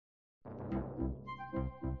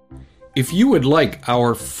If you would like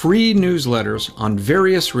our free newsletters on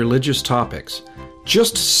various religious topics,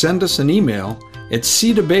 just send us an email at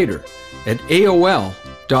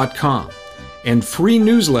cdebater@aol.com, and free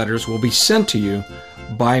newsletters will be sent to you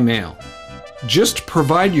by mail. Just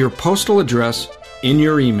provide your postal address in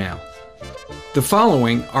your email. The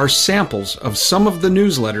following are samples of some of the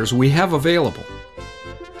newsletters we have available.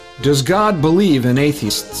 Does God Believe in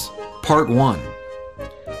Atheists? Part 1.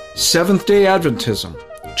 Seventh-day Adventism,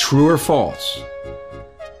 True or False?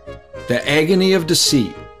 The Agony of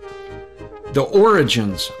Deceit. The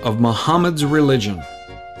Origins of Muhammad's Religion.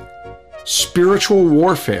 Spiritual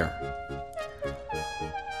Warfare.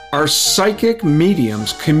 Are psychic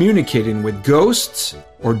mediums communicating with ghosts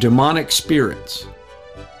or demonic spirits?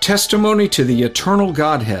 Testimony to the Eternal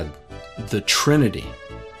Godhead, the Trinity.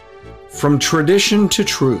 From Tradition to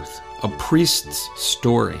Truth, a Priest's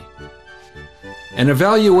Story. An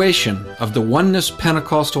evaluation of the Oneness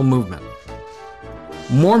Pentecostal movement.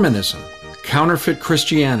 Mormonism, Counterfeit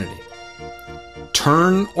Christianity.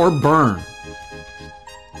 Turn or Burn.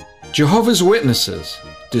 Jehovah's Witnesses,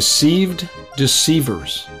 Deceived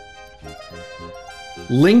Deceivers.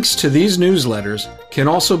 Links to these newsletters can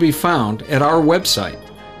also be found at our website,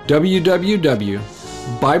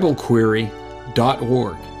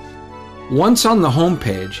 www.biblequery.org. Once on the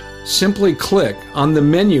homepage, simply click on the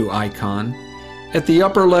menu icon at the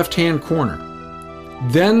upper left-hand corner.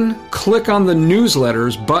 Then click on the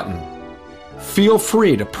Newsletters button. Feel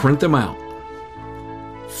free to print them out.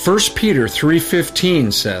 1 Peter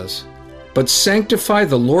 3:15 says, "But sanctify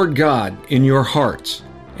the Lord God in your hearts,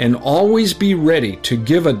 and always be ready to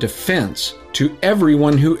give a defense to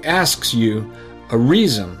everyone who asks you a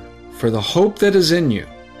reason for the hope that is in you,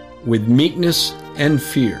 with meekness and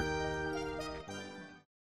fear."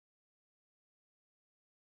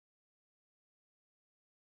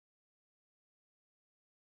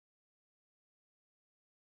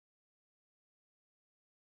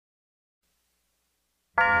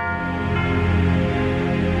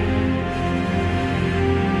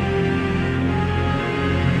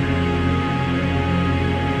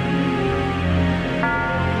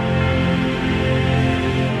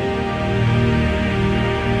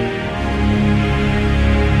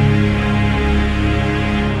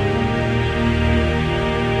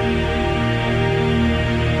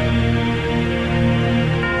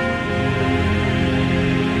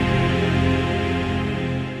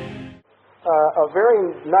 A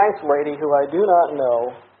very nice lady who I do not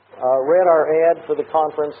know read our ad for the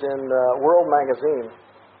conference in World Magazine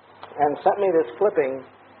and sent me this clipping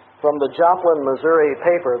from the Joplin, Missouri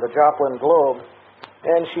paper, the Joplin Globe,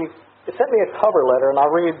 and she sent me a cover letter, and I'll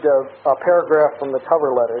read a paragraph from the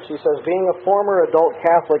cover letter. She says, "Being a former adult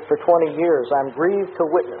Catholic for 20 years, I'm grieved to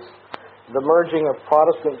witness the merging of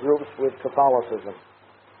Protestant groups with Catholicism.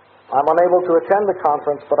 I'm unable to attend the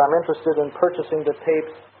conference, but I'm interested in purchasing the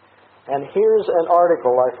tapes. And here's an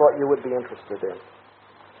article I thought you would be interested in."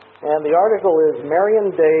 And the article is Marian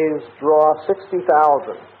Days Draw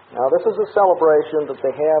 60,000. Now, this is a celebration that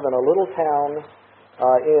they have in a little town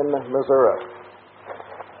in Missouri.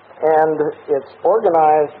 And it's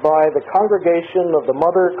organized by the Congregation of the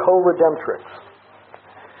Mother Co-Redemptrix.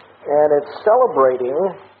 And it's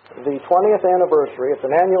celebrating the 20th anniversary. It's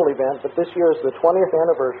an annual event, but this year is the 20th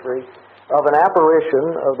anniversary of an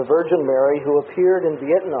apparition of the Virgin Mary who appeared in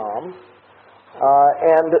Vietnam.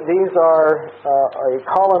 And these are a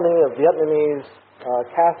colony of Vietnamese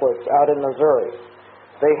Catholics out in Missouri.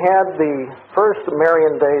 They had the first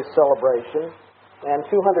Marian Day celebration, and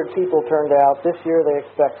 200 people turned out. This year they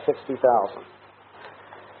expect 60,000.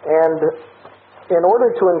 And in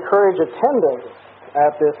order to encourage attendance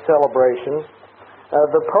at this celebration,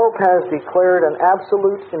 the Pope has declared an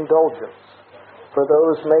absolute indulgence for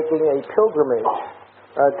those making a pilgrimage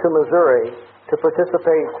to Missouri to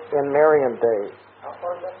participate in Marian Days. How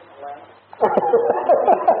far is that from Atlanta?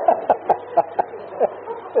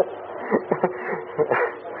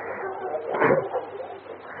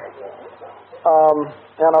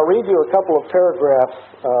 And I'll read you a couple of paragraphs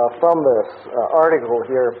from this article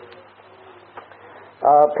here.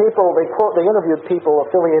 They interviewed people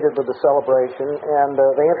affiliated with the celebration, and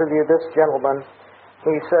they interviewed this gentleman.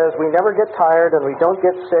 He says, "We never get tired and we don't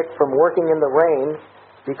get sick from working in the rain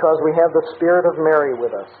because we have the Spirit of Mary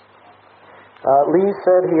with us." Lee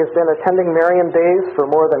said he has been attending Marian Days for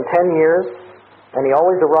more than 10 years, and he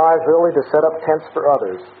always arrives early to set up tents for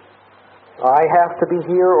others. "I have to be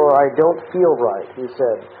here or I don't feel right," he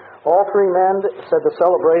said. All three men said the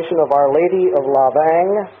celebration of Our Lady of La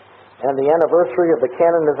Vang and the anniversary of the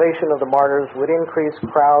canonization of the martyrs would increase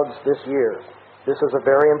crowds this year. This is a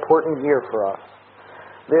very important year for us.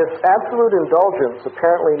 This absolute indulgence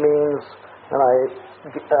apparently means, and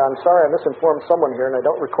I'm sorry I misinformed someone here and I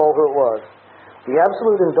don't recall who it was. The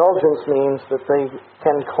absolute indulgence means that they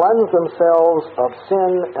can cleanse themselves of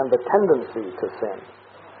sin and the tendency to sin.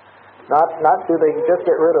 Not do they just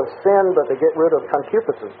get rid of sin, but they get rid of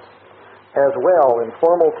concupiscence as well, in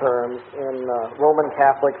formal terms, in Roman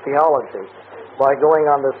Catholic theology, by going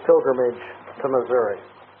on this pilgrimage to Missouri.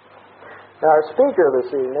 Now, our speaker this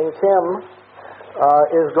evening, Tim,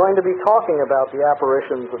 is going to be talking about the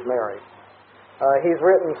apparitions of Mary. He's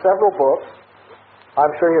written several books.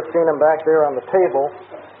 I'm sure you've seen them back there on the table.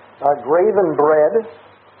 Graven Bread,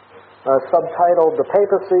 subtitled The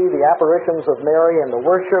Papacy, the Apparitions of Mary, and the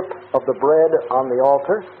Worship of the Bread on the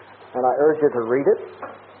Altar. And I urge you to read it.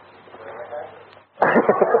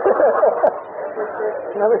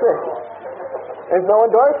 There's no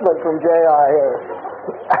endorsement from J.I. here.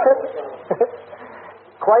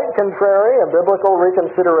 Quite Contrary, a Biblical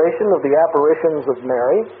Reconsideration of the Apparitions of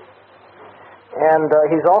Mary. And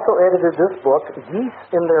he's also edited this book, Geese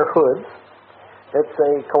in Their Hoods. It's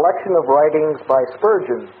a collection of writings by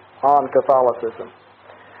Spurgeon on Catholicism.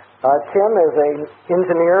 Tim is an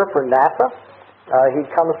engineer for NASA. He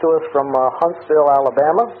comes to us from Huntsville,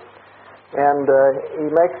 Alabama. And he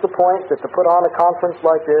makes the point that to put on a conference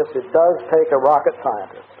like this, it does take a rocket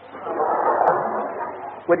scientist.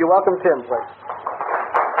 Would you welcome Tim, please?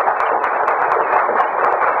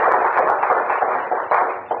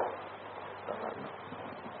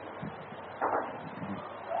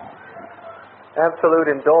 Absolute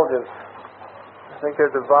indulgence. I think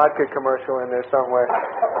there's a vodka commercial in there somewhere.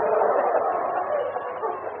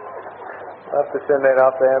 I'll have to send that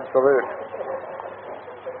off to Absolute.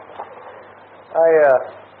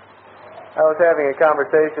 I was having a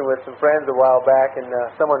conversation with some friends a while back, and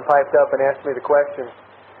someone piped up and asked me the question.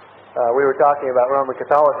 We were talking about Roman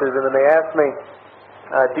Catholicism, and they asked me,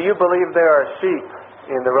 do you believe there are sheep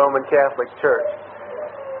in the Roman Catholic Church?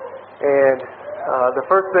 And the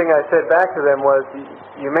first thing I said back to them was,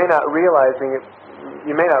 you may not realize it,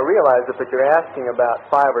 but you're asking about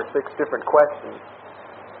 5 or 6 different questions.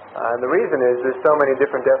 And the reason is there's so many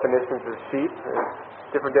different definitions of sheep. There's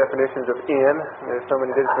different definitions of inn. There's so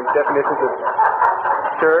many different definitions of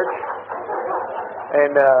church.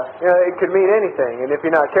 And, it could mean anything. And if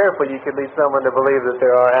you're not careful, you could lead someone to believe that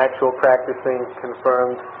there are actual practicing,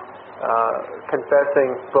 confirmed,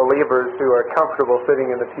 confessing believers who are comfortable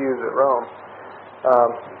sitting in the pews at Rome.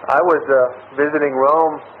 I was visiting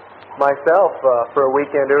Rome myself for a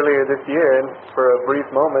weekend earlier this year, and for a brief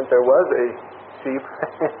moment there was a sheep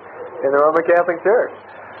in the Roman Catholic Church.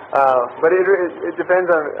 But it depends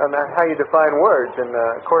on how you define words, and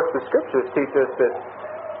of course the Scriptures teach us that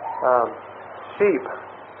sheep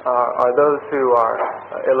are those who are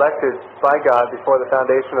elected by God before the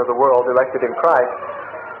foundation of the world, elected in Christ.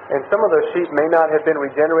 And some of those sheep may not have been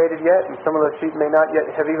regenerated yet, and some of those sheep may not yet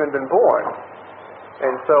have even been born.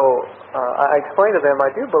 And so I explained to them, I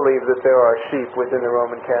do believe that there are sheep within the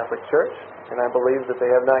Roman Catholic Church, and I believe that they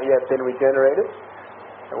have not yet been regenerated.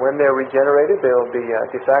 And when they're regenerated, they will be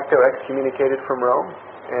de facto excommunicated from Rome,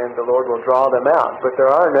 and the Lord will draw them out. But there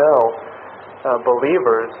are no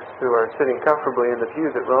believers who are sitting comfortably in the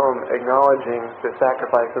pews at Rome, acknowledging the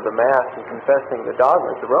sacrifice of the Mass and confessing the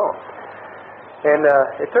dogmas of Rome. And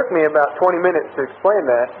it took me about 20 minutes to explain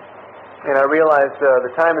that, and I realized the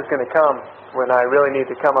time is going to come when I really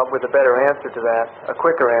need to come up with a better answer to that, a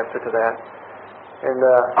quicker answer to that. And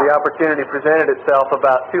the opportunity presented itself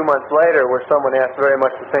about 2 months later, where someone asked very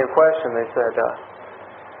much the same question. They said,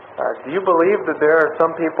 do you believe that there are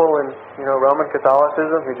some people in Roman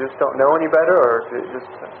Catholicism who just don't know any better, or is it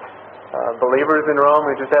just believers in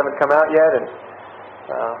Rome who just haven't come out yet? And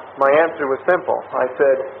my answer was simple. I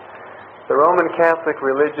said, the Roman Catholic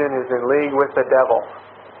religion is in league with the devil.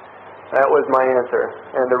 That was my answer.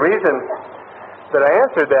 And the reason that I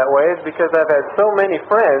answered that way is because I've had so many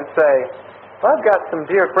friends say, well, I've got some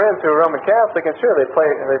dear friends who are Roman Catholic, and sure, they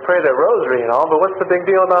pray their rosary and all, but what's the big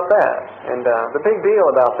deal about that? And the big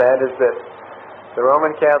deal about that is that the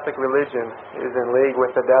Roman Catholic religion is in league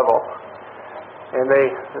with the devil. And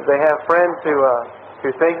they have friends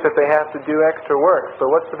who think that they have to do extra work.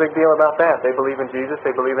 So what's the big deal about that? They believe in Jesus,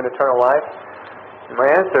 they believe in eternal life. And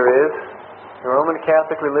my answer is, the Roman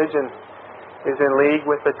Catholic religion is in league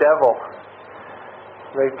with the devil.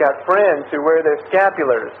 They've got friends who wear their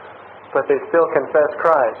scapulars, but they still confess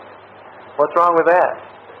Christ. What's wrong with that?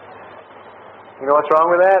 You know what's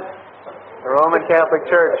wrong with that? The Roman Catholic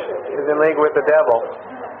Church is in league with the devil.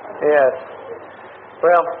 Yes.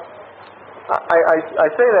 Well, I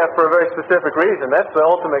say that for a very specific reason. That's the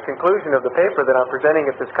ultimate conclusion of the paper that I'm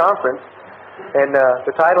presenting at this conference. And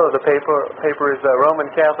the title of the paper is Roman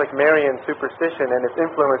Catholic Marian Superstition and Its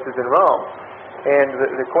Influences in Rome. And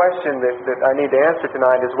the question that I need to answer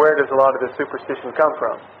tonight is, where does a lot of this superstition come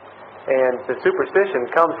from? And the superstition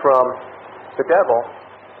comes from the devil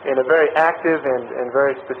in a very active and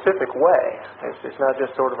very specific way. It's not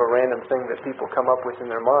just sort of a random thing that people come up with in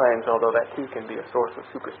their minds, although that too can be a source of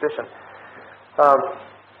superstition.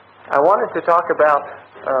 I wanted to talk about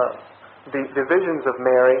the visions of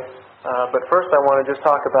Mary, but first I want to just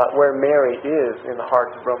talk about where Mary is in the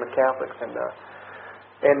hearts of Roman Catholics.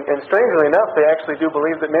 And strangely enough, they actually do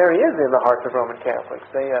believe that Mary is in the hearts of Roman Catholics.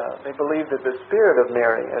 They believe that the Spirit of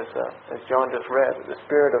Mary, as John just read, that the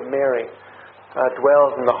Spirit of Mary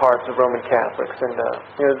dwells in the hearts of Roman Catholics. And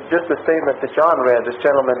just the statement that John read, this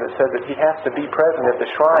gentleman that said that he has to be present at the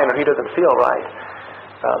shrine or he doesn't feel right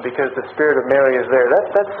because the Spirit of Mary is there.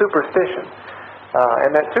 That's superstition.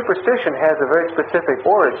 And that superstition has a very specific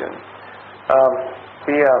origin.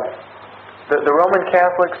 The Roman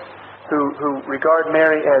Catholics who regard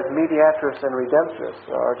Mary as mediatrix and redemptress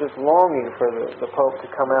are just longing for the Pope to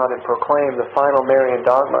come out and proclaim the final Marian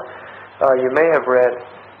dogma. You may have read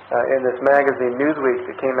in this magazine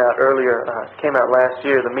Newsweek that came out last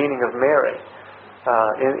year, The Meaning of Mary.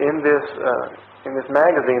 In this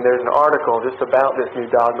magazine, there's an article just about this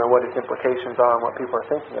new dogma, what its implications are, and what people are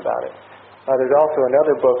thinking about it. There's also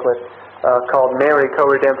another booklet called Mary,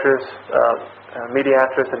 Co-Redemptress,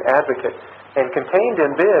 Mediatrix, and Advocate. And contained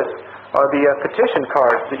in this are the petition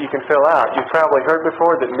cards that you can fill out. You've probably heard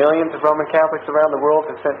before that millions of Roman Catholics around the world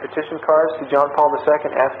have sent petition cards to John Paul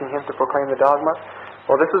II asking him to proclaim the dogma.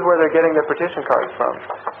 Well, this is where they're getting their petition cards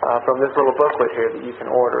from this little booklet here that you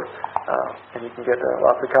can order. And you can get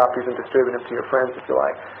lots of copies and distribute them to your friends if you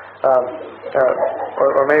like.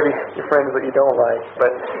 Or maybe your friends that you don't like.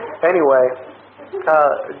 But anyway,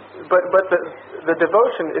 but the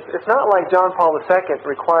devotion, it's not like John Paul II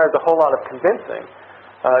required a whole lot of convincing.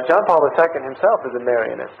 John Paul II himself is a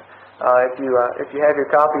Marianist. If you have your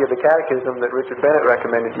copy of the Catechism that Richard Bennett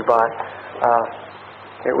recommended you buy,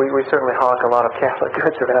 we certainly hawk a lot of Catholic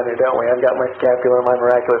goods around here, don't we? I've got my scapular, my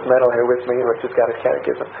miraculous medal here with me, and Rich just got his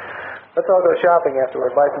Catechism. Let's all go shopping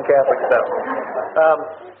afterward, buy some Catholic stuff.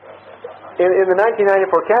 In the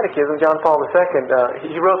 1994 Catechism, John Paul II,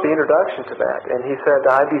 he wrote the introduction to that, and he said,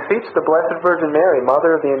 I beseech the Blessed Virgin Mary,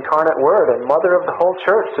 Mother of the Incarnate Word, and Mother of the whole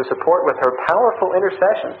Church, to support with her powerful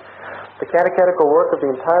intercession the catechetical work of the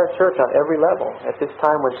entire Church on every level, at this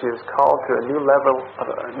time when she is called to a new level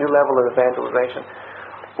of evangelization.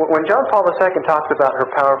 When John Paul II talks about her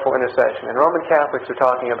powerful intercession, and Roman Catholics are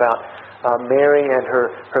talking about Mary and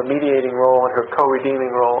her mediating role and her co-redeeming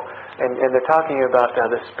role, and they're talking about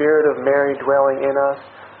the Spirit of Mary dwelling in us.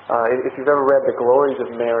 If you've ever read The Glories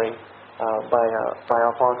of Mary by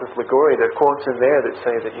Alphonsus Liguori, there are quotes in there that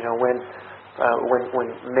say that when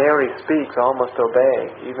Mary speaks, all must obey,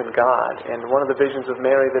 even God. And one of the visions of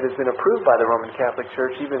Mary that has been approved by the Roman Catholic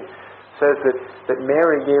Church even says that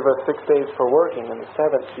Mary gave us 6 days for working, and the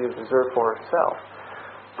 7th she is reserved for herself.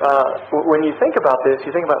 When you think about this,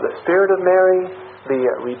 you think about the Spirit of Mary, the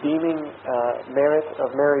redeeming merit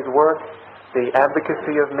of Mary's work, the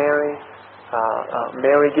advocacy of Mary,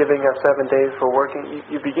 Mary giving us 7 days for working.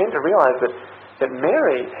 You begin to realize that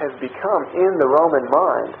Mary has become, in the Roman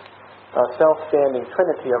mind, a self-standing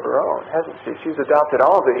trinity of her own, hasn't she? She's adopted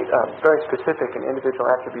all the very specific and individual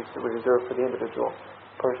attributes that we reserve for the individual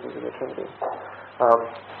persons in the Trinity.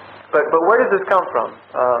 But where does this come from?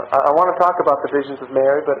 I want to talk about the visions of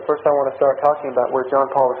Mary, but first I want to start talking about where John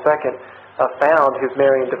Paul II found his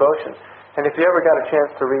Marian devotion. And if you ever got a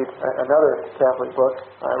chance to read another Catholic book,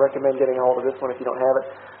 I recommend getting a hold of this one if you don't have it,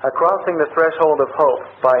 Crossing the Threshold of Hope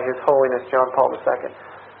by His Holiness John Paul II.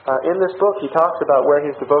 In this book he talks about where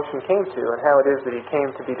his devotion came to and how it is that he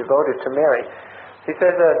came to be devoted to Mary. He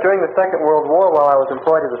says, during the Second World War, while I was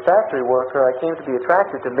employed as a factory worker, I came to be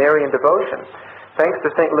attracted to Marian devotion. Thanks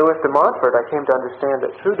to St. Louis de Montfort, I came to understand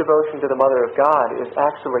that true devotion to the Mother of God is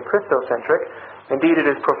actually Christocentric. Indeed, it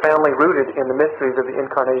is profoundly rooted in the mysteries of the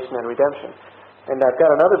Incarnation and Redemption. And I've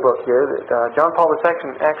got another book here that John Paul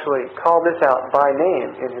II actually called this out by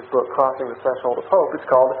name in his book, Crossing the Threshold of Hope. It's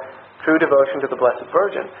called True Devotion to the Blessed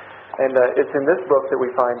Virgin. And it's in this book that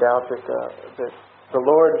we find out that the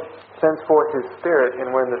Lord sends forth His Spirit, and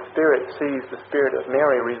when the Spirit sees the Spirit of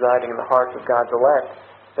Mary residing in the hearts of God's elect,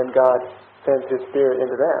 then God sends His Spirit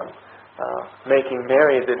into them, making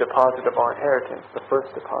Mary the deposit of our inheritance, the first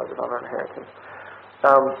deposit on our inheritance.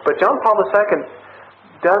 But John Paul II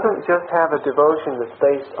doesn't just have a devotion that's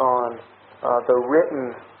based on the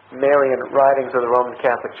written Marian writings of the Roman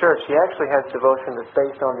Catholic Church. He actually has devotion that's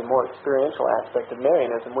based on the more experiential aspect of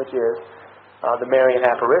Marianism, which is the Marian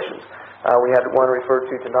apparitions. We had one referred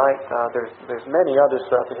to tonight. There's many others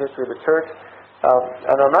throughout the history of the church.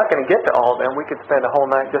 And I'm not going to get to all of them. We could spend a whole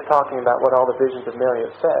night just talking about what all the visions of Mary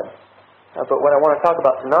have said. But what I want to talk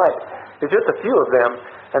about tonight is just a few of them,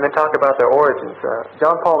 and then talk about their origins.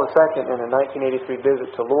 John Paul II, in a 1983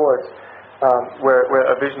 visit to Lourdes, where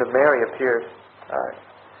a vision of Mary appeared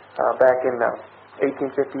back in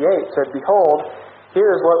 1858, said, "Behold,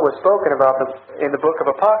 here is what was spoken about in the book of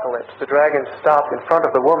Apocalypse. The dragon stopped in front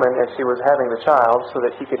of the woman as she was having the child, so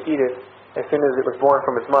that he could eat it as soon as it was born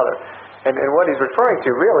from its mother." And what he's referring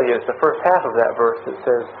to really is the first half of that verse. It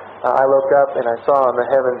says, "I looked up and I saw in the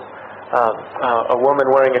heavens a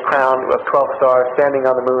woman wearing a crown of 12 stars, standing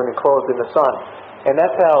on the moon and clothed in the sun." And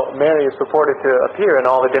that's how Mary is purported to appear in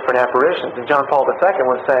all the different apparitions. And John Paul II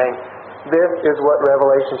was saying, this is what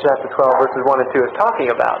Revelation chapter 12, verses 1 and 2 is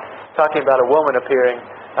talking about a woman appearing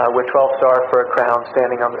with 12 stars for a crown,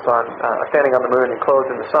 standing on the sun, standing on the moon and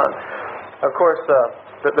clothed in the sun. Of course,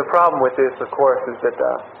 the problem with this, of course, is that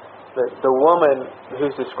the woman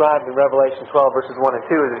who's described in Revelation 12, verses 1 and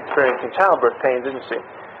 2 is experiencing childbirth pains, isn't she?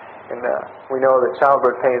 And we know that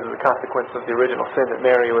childbirth pains is a consequence of the original sin that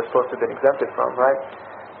Mary was supposed to have been exempted from, right?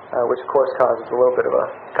 Which, of course, causes a little bit of a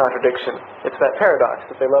contradiction. It's that paradox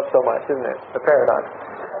that they love so much, isn't it? The paradox.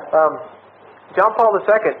 John Paul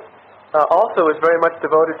II also is very much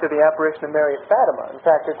devoted to the apparition of Mary at Fatima. In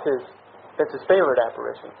fact, it's his favorite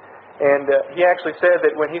apparition. And he actually said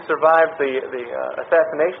that when he survived the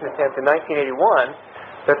assassination attempt in 1981,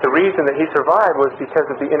 that the reason that he survived was because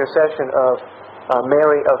of the intercession of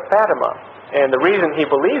Mary of Fatima. And the reason he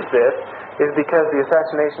believes this is because the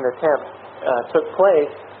assassination attempt took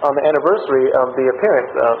place on the anniversary of the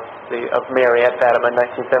appearance of Mary at Fatima in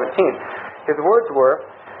 1917. His words were,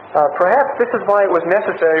 "Perhaps this is why it was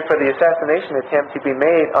necessary for the assassination attempt to be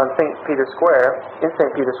made on St. Peter's Square,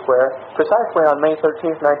 precisely on May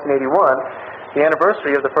 13th, 1981, the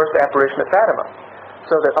anniversary of the first apparition at Fatima,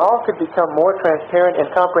 so that all could become more transparent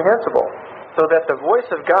and comprehensible, so that the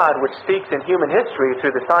voice of God, which speaks in human history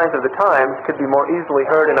through the signs of the times, could be more easily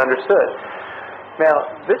heard and understood." Now,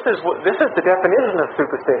 this is the definition of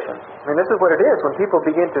superstition. I mean, this is what it is when people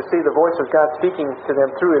begin to see the voice of God speaking to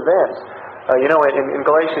them through events. In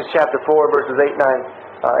Galatians chapter 4, verses 8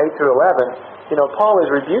 through 11, Paul is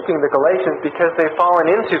rebuking the Galatians because they've fallen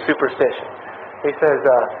into superstition. He says,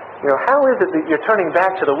 how is it that you're turning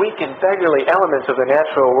back to the weak and beggarly elements of the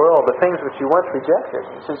natural world, the things which you once rejected?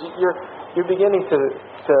 He says, you're beginning to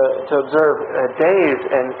observe days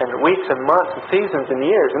and weeks and months and seasons and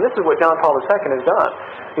years. And this is what John Paul II has done.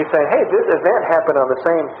 He's saying, hey, this event happened on the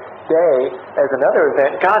same day as another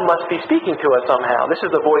event. God must be speaking to us somehow. This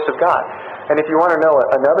is the voice of God. And if you want to know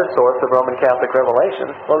another source of Roman Catholic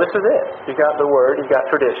revelation, well, this is it. You've got the Word, you've got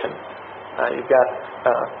tradition, you've got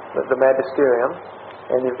the magisterium,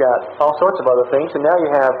 and you've got all sorts of other things, and now you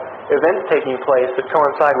have events taking place that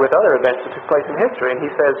coincide with other events that took place in history. And he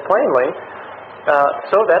says plainly,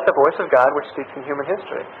 so that the voice of God which speaks in human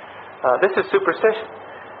history. This is superstition.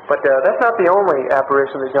 But that's not the only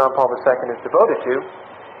apparition that John Paul II is devoted to.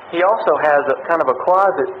 He also has a kind of a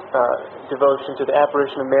closet devotion to the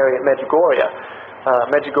apparition of Mary at Medjugorje.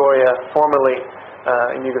 Medjugorje, formerly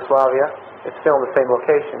in Yugoslavia. It's still in the same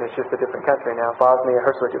location. It's just a different country now,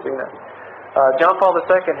 Bosnia-Herzegovina. John Paul II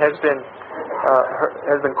has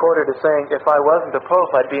been quoted as saying, "If I wasn't a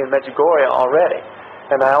pope, I'd be in Medjugorje already."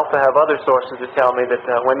 And I also have other sources that tell me that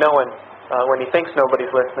when he thinks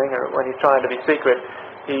nobody's listening, or when he's trying to be secret,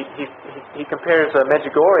 he compares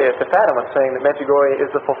Medjugorje to Fatima, saying that Medjugorje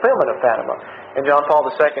is the fulfillment of Fatima. And John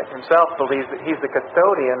Paul II himself believes that he's the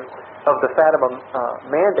custodian of the Fatima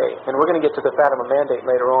mandate. And we're going to get to the Fatima mandate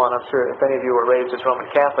later on. I'm sure if any of you were raised as Roman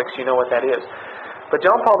Catholics, you know what that is. But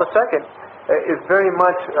John Paul II is very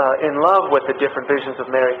much in love with the different visions of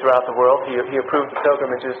Mary throughout the world. He approved the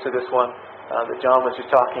pilgrimages to this one that John was just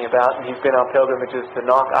talking about, and he's been on pilgrimages to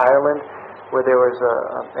Knock, Ireland, where there was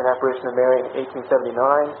an apparition of Mary in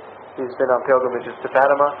 1879. He's been on pilgrimages to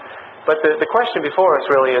Fatima. But the question before us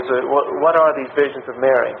really is, what are these visions of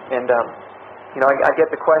Mary? And I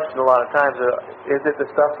get the question a lot of times, is it the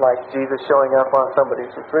stuff like Jesus showing up on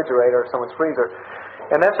somebody's refrigerator or someone's freezer?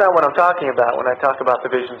 And that's not what I'm talking about when I talk about the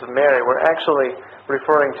visions of Mary. We're actually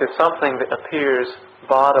referring to something that appears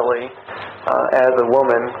bodily as a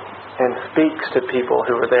woman and speaks to people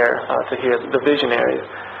who are there to hear the visionaries.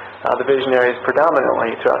 The visionaries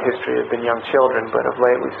predominantly throughout history have been young children, but of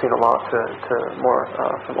late we've seen a lot to more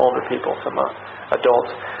some older people, some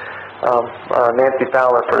adults. Nancy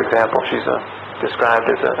Fowler, for example, she's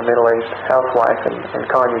described as a middle-aged housewife in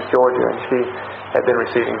Conyers, Georgia, and she had been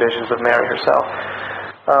receiving visions of Mary herself.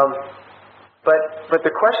 But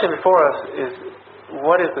the question before us is,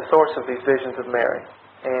 what is the source of these visions of Mary?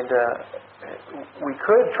 And we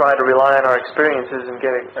could try to rely on our experiences and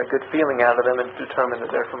get a good feeling out of them and determine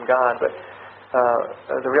that they're from God, but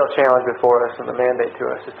the real challenge before us and the mandate to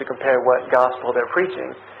us is to compare what gospel they're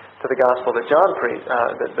preaching to the gospel that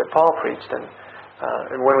that Paul preached.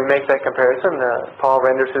 And when we make that comparison, Paul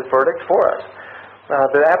renders his verdict for us.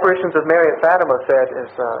 The apparitions of Mary at Fatima said,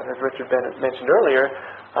 as Richard Bennett mentioned earlier,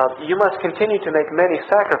 you must continue to make many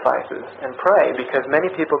sacrifices and pray, because many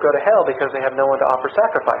people go to hell because they have no one to offer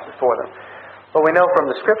sacrifices for them. But we know from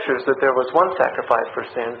the Scriptures that there was one sacrifice for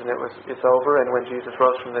sins, and it's over. And when Jesus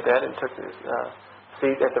rose from the dead and took his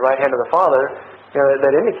seat at the right hand of the Father,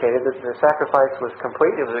 that indicated that the sacrifice was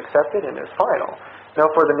complete, it was accepted, and it was final. No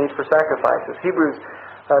further need for sacrifices. Hebrews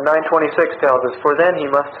 9:26 tells us, "For then he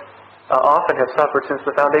must often have suffered since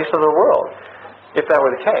the foundation of the world," if that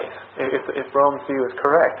were the case, if Rome's view is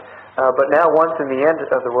correct. But now once in the end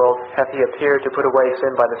of the world hath he appeared to put away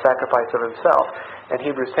sin by the sacrifice of himself. And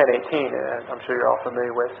Hebrews 10:18, I'm sure you're all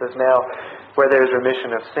familiar with, says, "Now where there is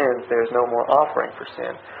remission of sins, there is no more offering for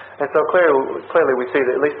sin." And so clearly we see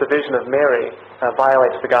that at least the vision of Mary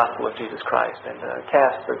violates the gospel of Jesus Christ and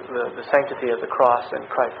casts the sanctity of the cross and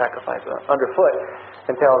Christ's sacrifice underfoot,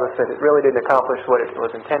 and tells us that it really didn't accomplish what it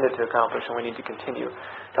was intended to accomplish, and we need to continue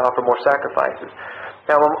to offer more sacrifices.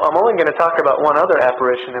 Now, I'm only going to talk about one other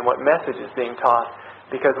apparition and what message is being taught,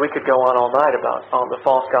 because we could go on all night about the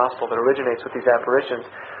false gospel that originates with these apparitions.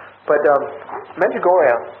 But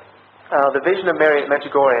Medjugorje, the vision of Mary at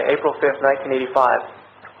Medjugorje, April 5th, 1985,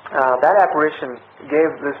 that apparition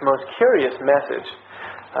gave this most curious message.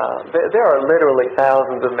 There are literally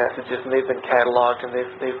thousands of messages, and they've been cataloged, and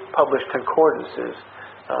they've published concordances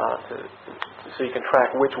so you can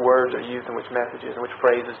track which words are used in which messages and which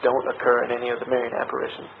phrases don't occur in any of the Marian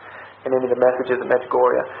apparitions and any of the messages at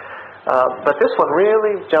Medjugorje. But this one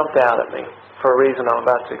really jumped out at me for a reason I'm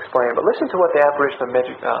about to explain. But listen to what the apparition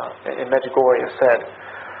in Medjugorje said.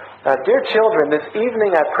 "Dear children, this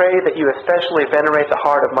evening I pray that you especially venerate the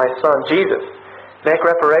heart of my son, Jesus. Make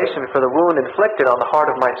reparation for the wound inflicted on the heart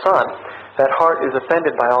of my son. That heart is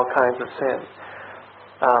offended by all kinds of sin."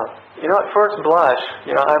 At first blush,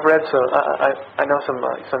 I've read I know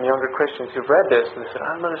some younger Christians who've read this, and they said,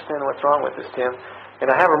 "I don't understand what's wrong with this, Tim."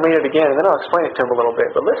 And I have them read it again, and then I'll explain it to them a little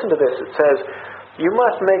bit. But listen to this. It says, "You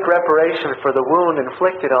must make reparation for the wound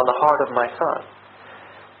inflicted on the heart of my son."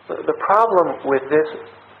 The problem with this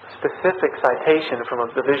specific citation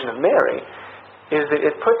from the vision of Mary is that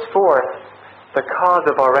it puts forth the cause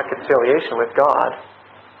of our reconciliation with God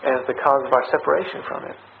as the cause of our separation from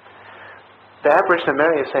Him. The apparition of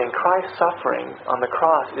Mary is saying Christ's suffering on the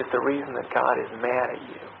cross is the reason that God is mad at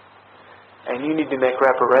you. And you need to make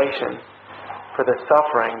reparation for the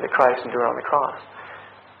suffering that Christ endured on the cross.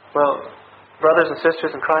 Well, brothers and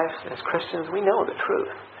sisters in Christ, as Christians, we know the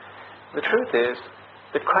truth. The truth is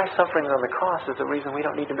that Christ's suffering on the cross is the reason we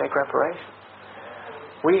don't need to make reparation.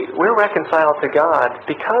 We're reconciled to God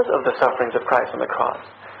because of the sufferings of Christ on the cross.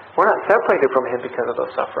 We're not separated from Him because of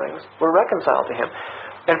those sufferings. We're reconciled to Him.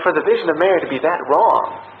 And for the vision of Mary to be that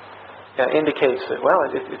wrong indicates that, well,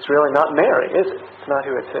 it's really not Mary, is it? It's not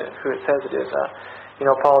who it says it is.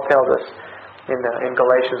 Paul tells us in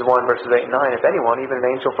Galatians 1, verses 8 and 9, "If anyone, even an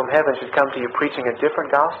angel from heaven, should come to you preaching a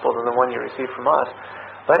different gospel than the one you received from us,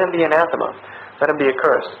 let him be anathema. Let him be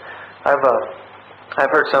accursed."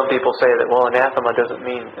 I've heard some people say that, well, anathema doesn't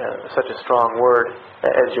mean such a strong word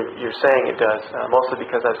as you're saying it does, mostly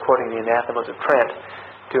because I was quoting the anathemas of Trent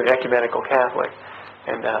to an ecumenical Catholic.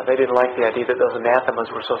 And they didn't like the idea that those anathemas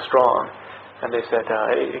were so strong. And they said,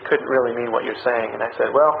 it couldn't really mean what you're saying. And I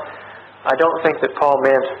said, well, I don't think that Paul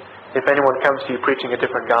meant, if anyone comes to you preaching a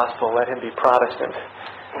different gospel, let him be Protestant.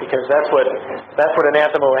 Because that's what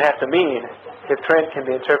anathema would have to mean if Trent can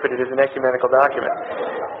be interpreted as an ecumenical document.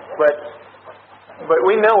 But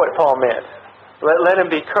we know what Paul meant. Let him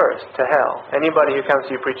be cursed to hell, anybody who comes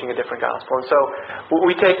to you preaching a different gospel. And so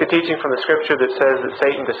we take the teaching from the Scripture that says that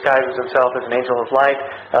Satan disguises himself as an angel of light.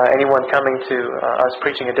 Anyone coming to us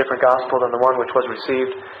preaching a different gospel than the one which was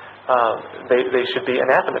received, they should be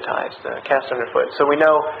anathematized, cast underfoot. So we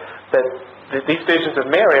know that these visions of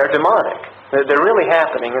Mary are demonic. They're really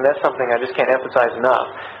happening, and that's something I just can't emphasize enough.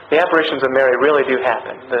 The apparitions of Mary really do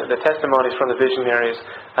happen. The testimonies from the visionaries,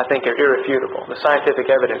 I think, are irrefutable. The scientific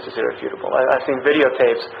evidence is irrefutable. I've seen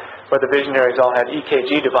videotapes where the visionaries all had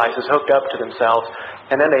EKG devices hooked up to themselves,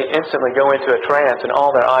 and then they instantly go into a trance, and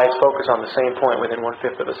all their eyes focus on the same point within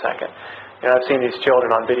 1/5 of a second. I've seen these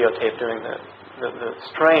children on videotape doing the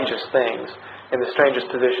strangest things in the strangest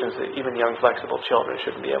positions that even young, flexible children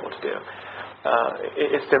shouldn't be able to do.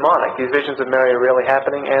 It's demonic. These visions of Mary are really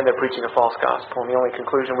happening, and they're preaching a false gospel. And the only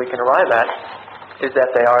conclusion we can arrive at is that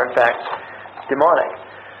they are in fact demonic.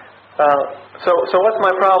 So what's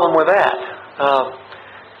my problem with that?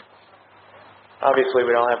 Obviously,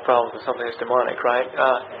 we don't have problems with something that's demonic, right?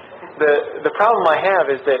 The problem I have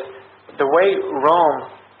is that the way Rome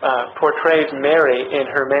portrays Mary in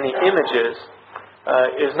her many images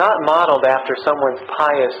is not modeled after someone's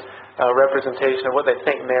pious representation of what they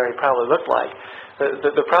think Mary probably looked like.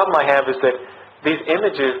 The problem I have is that these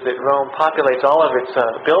images that Rome populates all of its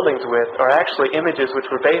buildings with are actually images which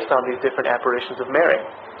were based on these different apparitions of Mary.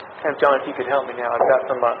 And John, if you could help me now, I've got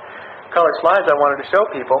some colored slides I wanted to show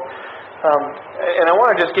people. And I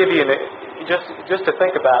want to just give you, just to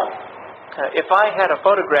think about, if I had a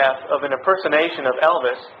photograph of an impersonation of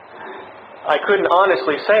Elvis, I couldn't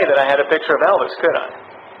honestly say that I had a picture of Elvis, could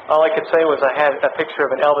I? All I could say was I had a picture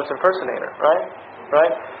of an Elvis impersonator, right?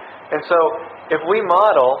 Right? And so, if we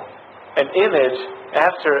model an image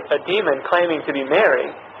after a demon claiming to be Mary,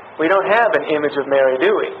 we don't have an image of Mary,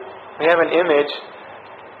 do we? We have an image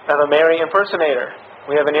of a Mary impersonator.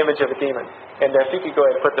 We have an image of a demon. And if you could go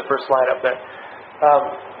ahead and put the first slide up there.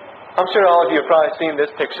 I'm sure all of you have probably seen this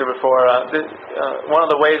picture before. One of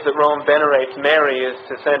the ways that Rome venerates Mary is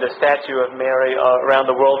to send a statue of Mary around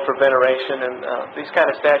the world for veneration. And these kind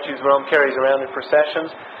of statues Rome carries around in processions.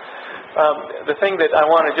 The thing that I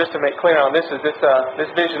wanted just to make clear on this is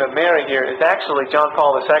this vision of Mary here is actually John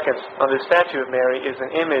Paul II's, on this statue of Mary, is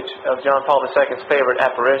an image of John Paul II's favorite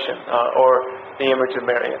apparition, or the image of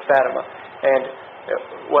Mary at Fatima. And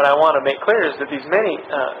what I want to make clear is that these many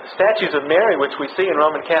statues of Mary which we see in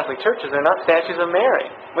Roman Catholic churches are not statues of Mary.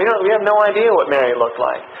 We have no idea what Mary looked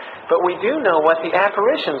like. But we do know what the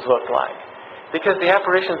apparitions looked like, because the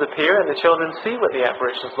apparitions appear and the children see what the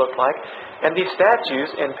apparitions look like. And these statues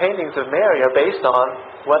and paintings of Mary are based on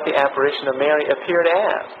what the apparition of Mary appeared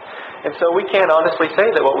as. And so we can't honestly say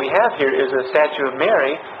that what we have here is a statue of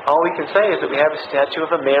Mary. All we can say is that we have a statue of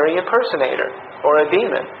a Mary impersonator, or a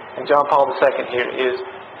demon. And John Paul II here is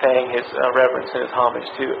paying his reverence and his homage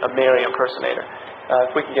to a Mary impersonator.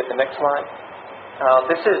 If we can get the next slide.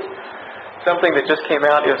 This is something that just came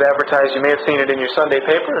out. It was advertised. You may have seen it in your Sunday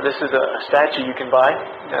paper. This is a statue you can buy.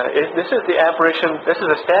 This is the apparition. This is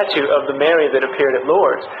a statue of the Mary that appeared at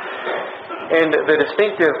Lourdes. And the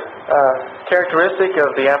distinctive characteristic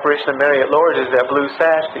of the apparition of Mary at Lourdes is that blue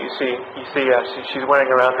sash that you see. She's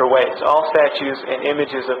wearing around her waist. All statues and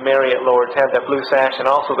images of Mary at Lourdes have that blue sash and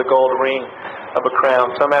also the gold ring of a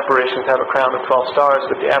crown. Some apparitions have a crown of 12 stars,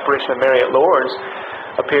 but the apparition of Mary at Lourdes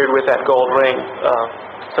appeared with that gold ring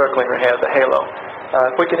circling her head, the halo.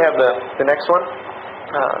 If we could have the next one.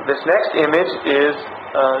 This next image is,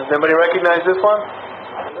 does anybody recognize this one?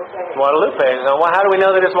 Guadalupe. Now, how do we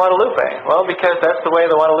know that it's Guadalupe? Well, because that's the way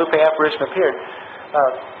the Guadalupe apparition appeared.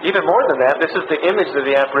 Even more than that, this is the image that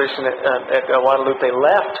the apparition at Guadalupe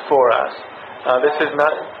left for us. This is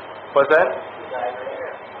not... What's that?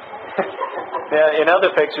 Yeah, in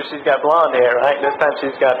other pictures she's got blonde hair, right? This time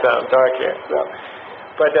she's got dark hair. So.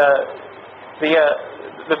 But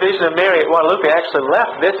the vision of Mary at Guadalupe actually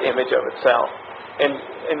left this image of itself. And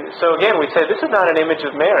so again, we say this is not an image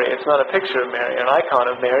of Mary. It's not a picture of Mary, an icon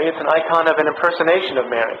of Mary. It's an icon of an impersonation of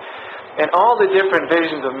Mary. And all the different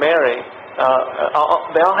visions of Mary,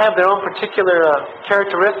 they all have their own particular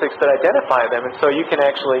characteristics that identify them. And so you can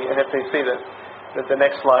actually, and if they see the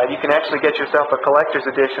next slide, you can actually get yourself a collector's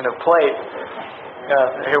edition of plate.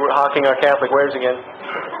 Here we're hawking our Catholic wares again.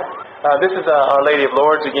 This is Our Lady of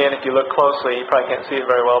Lourdes again. If you look closely, you probably can't see it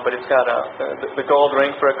very well, but it's got the gold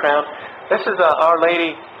ring for a crown. This is Our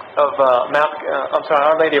Lady of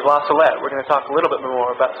Our Lady of La Salette. We're going to talk a little bit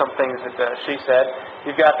more about some things that she said.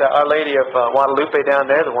 You've got Our Lady of Guadalupe down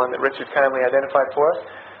there, the one that Richard kindly identified for us.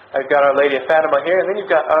 I've got Our Lady of Fatima here, and then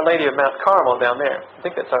you've got Our Lady of Mount Carmel down there. I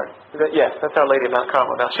think that's yes, that's Our Lady of Mount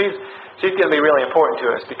Carmel. Now she's going to be really important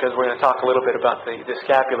to us because we're going to talk a little bit about the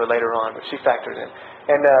scapular later on, but she factors in.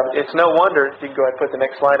 And it's no wonder, you can go ahead and put the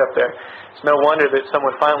next slide up there, it's no wonder that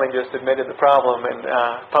someone finally just admitted the problem and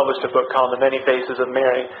published a book called The Many Faces of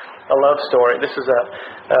Mary, a love story. This is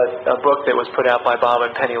a book that was put out by Bob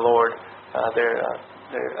and Penny Lord. They're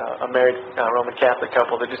a married Roman Catholic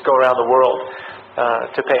couple that just go around the world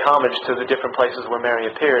to pay homage to the different places where Mary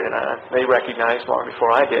appeared. And they recognized long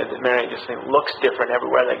before I did that Mary just looks different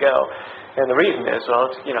everywhere they go. And the reason is, well,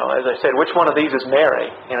 it's, as I said, which one of these is Mary?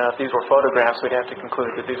 If these were photographs, we'd have to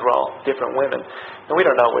conclude that these were all different women. And we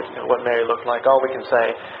don't know what Mary looked like. All we can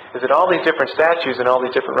say is that all these different statues and all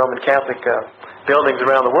these different Roman Catholic buildings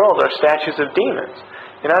around the world are statues of demons.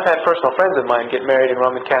 I've had personal friends of mine get married in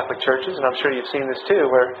Roman Catholic churches, and I'm sure you've seen this too,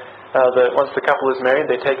 where once the couple is married,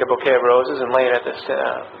 they take a bouquet of roses and lay it at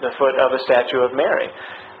the foot of a statue of Mary.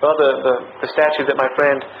 Well, the statue that my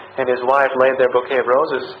friend and his wife laid their bouquet of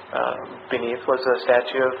roses beneath was a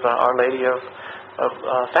statue of Our Lady of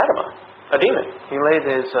Fatima, a demon. He laid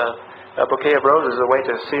his a bouquet of roses as a way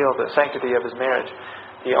to seal the sanctity of his marriage.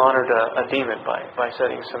 He honored a demon by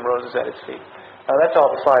setting some roses at its feet. That's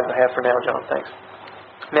all the slides I have for now, John. Thanks.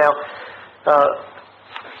 Now,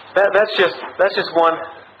 that's just one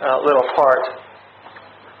little part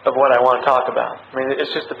of what I want to talk about. I mean,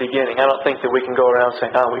 it's just the beginning. I don't think that we can go around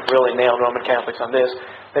saying, "Oh, we've really nailed Roman Catholics on this.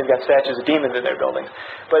 They've got statues of demons in their buildings."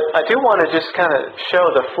 But I do want to just kind of show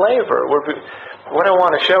the flavor. What I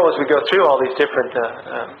want to show as we go through all these different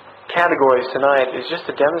categories tonight is just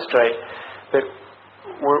to demonstrate that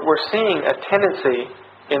we're seeing a tendency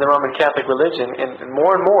in the Roman Catholic religion, and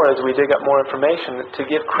more as we dig up more information, to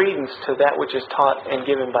give credence to that which is taught and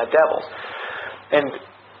given by devils.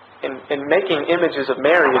 And making images of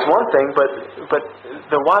Mary is one thing, but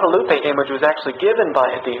the Guadalupe image was actually given by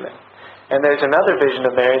a demon. And there's another vision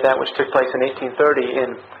of Mary, that which took place in 1830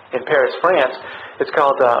 in Paris, France. It's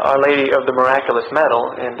called Our Lady of the Miraculous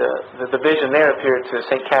Medal, and the vision there appeared to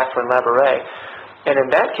St. Catherine Labouré. And in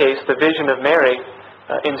that case, the vision of Mary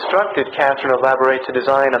instructed Catherine of Labouré to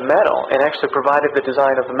design a medal, and actually provided the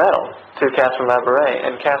design of the medal to Catherine Labouré.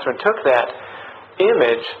 And Catherine took that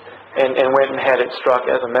image and went and had it struck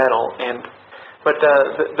as a medal. But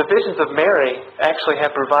the visions of Mary actually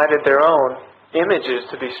have provided their own images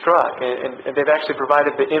to be struck, and they've actually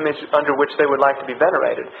provided the image under which they would like to be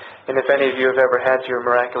venerated. And if any of you have ever had your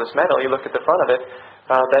miraculous medal, you look at the front of it,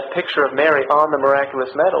 that picture of Mary on the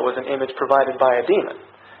miraculous medal was an image provided by a demon.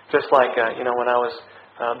 Just like, when I was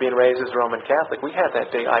being raised as a Roman Catholic, we had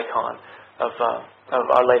that big icon of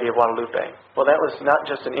Our Lady of Guadalupe. Well, that was not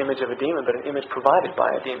just an image of a demon, but an image provided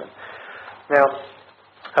by a demon. Now,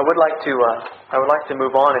 I would like to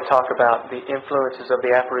move on and talk about the influences of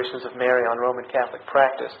the apparitions of Mary on Roman Catholic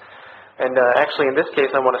practice. And actually, in this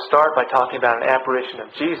case, I want to start by talking about an apparition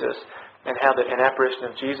of Jesus and how an apparition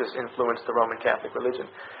of Jesus influenced the Roman Catholic religion.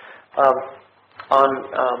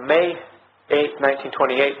 On May 8,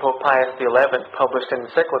 1928, Pope Pius XI published an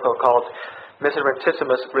encyclical called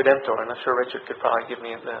Miserentissimus Redemptor. I'm not sure Richard could probably give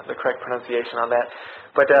me the correct pronunciation on that.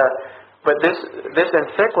 But this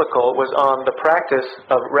encyclical was on the practice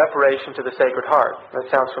of reparation to the Sacred Heart. That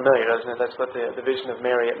sounds familiar, doesn't it? That's what the vision of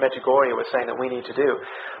Mary at Medjugorje was saying that we need to do.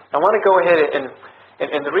 I want to go ahead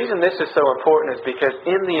and the reason this is so important is because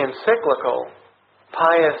in the encyclical,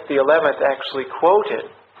 Pius XI actually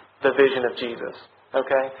quoted the vision of Jesus.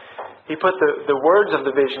 Okay? He put the words of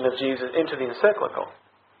the vision of Jesus into the encyclical.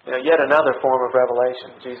 Yet another form of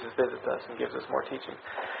revelation. Jesus visits us and gives us more teaching.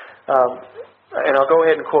 And I'll go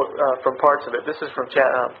ahead and quote from parts of it. This is from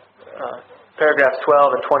paragraphs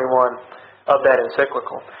 12 and 21 of that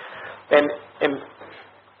encyclical.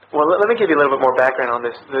 Well, let me give you a little bit more background on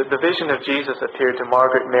this. The vision of Jesus appeared to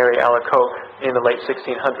Margaret Mary Alacoque in the late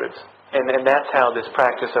 1600s. And that's how this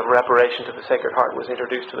practice of reparation to the Sacred Heart was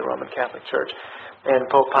introduced to the Roman Catholic Church. And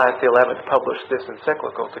Pope Pius XI published this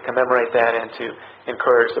encyclical to commemorate that and to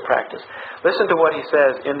encourage the practice. Listen to what he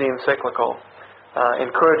says in the encyclical,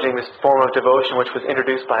 encouraging this form of devotion which was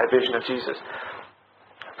introduced by a vision of Jesus.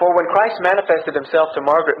 For when Christ manifested himself to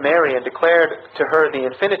Margaret Mary and declared to her the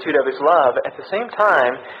infinitude of his love, at the same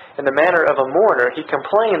time, in the manner of a mourner, he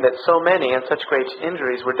complained that so many and such great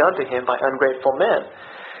injuries were done to him by ungrateful men.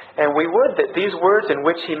 And we would that these words in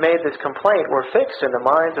which he made this complaint were fixed in the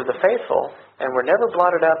minds of the faithful and were never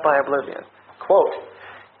blotted out by oblivion. Quote,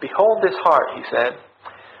 "Behold this heart," he said,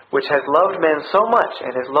 "which has loved men so much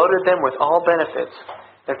and has loaded them with all benefits,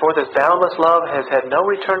 and for this boundless love has had no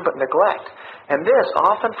return but neglect, and this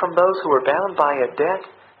often from those who were bound by a debt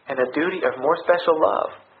and a duty of more special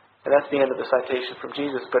love." And that's the end of the citation from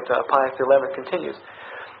Jesus, but Pius XI continues.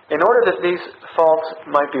 In order that these faults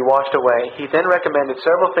might be washed away, he then recommended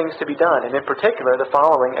several things to be done, and in particular the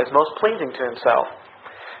following as most pleasing to himself.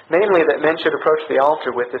 Namely, that men should approach the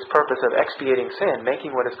altar with this purpose of expiating sin,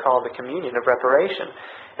 making what is called the communion of reparation,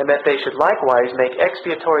 and that they should likewise make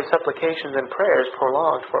expiatory supplications and prayers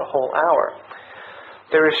prolonged for a whole hour.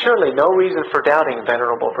 There is surely no reason for doubting,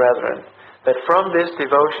 venerable brethren, that from this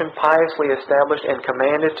devotion piously established and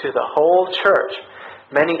commanded to the whole Church,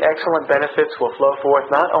 many excellent benefits will flow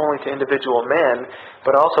forth not only to individual men,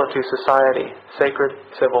 but also to society, sacred,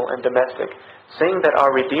 civil, and domestic, seeing that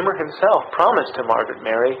our Redeemer himself promised to Margaret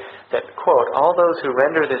Mary that, quote, "all those who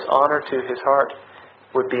render this honor to his heart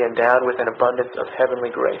would be endowed with an abundance of heavenly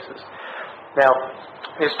graces." Now,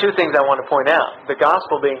 there's two things I want to point out. The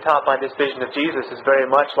gospel being taught by this vision of Jesus is very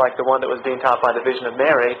much like the one that was being taught by the vision of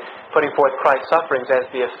Mary, putting forth Christ's sufferings as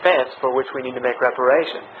the offense for which we need to make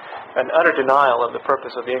reparation. An utter denial of the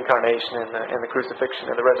purpose of the incarnation and the crucifixion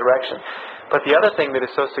and the resurrection. But the other thing that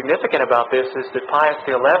is so significant about this is that Pius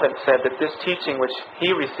XI said that this teaching which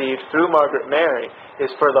he received through Margaret Mary is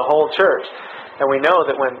for the whole church. And we know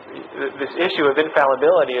that when this issue of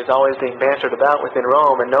infallibility is always being bantered about within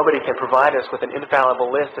Rome, and nobody can provide us with an infallible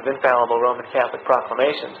list of infallible Roman Catholic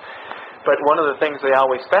proclamations. But one of the things they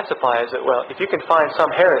always specify is that, well, if you can find some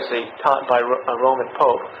heresy taught by a Roman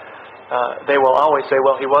Pope, they will always say,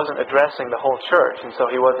 well, he wasn't addressing the whole church, and so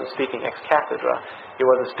he wasn't speaking ex cathedra. He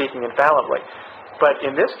wasn't speaking infallibly. But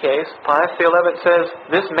in this case, Pius XI says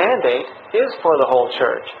this mandate is for the whole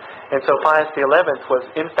church. And so Pius XI was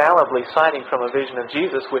infallibly citing from a vision of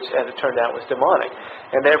Jesus, which, as it turned out, was demonic,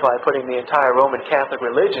 and thereby putting the entire Roman Catholic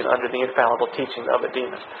religion under the infallible teaching of a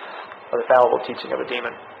demon, or the fallible teaching of a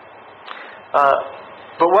demon.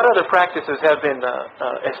 But what other practices have been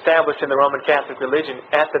established in the Roman Catholic religion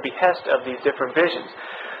at the behest of these different visions?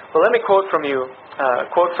 Well, let me quote from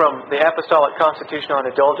the Apostolic Constitution on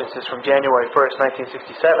Indulgences from January 1st,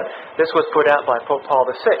 1967. This was put out by Pope Paul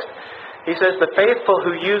VI. He says, "The faithful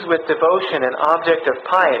who use with devotion an object of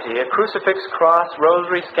piety, a crucifix, cross,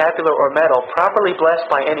 rosary, scapular, or medal, properly blessed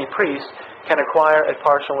by any priest, can acquire a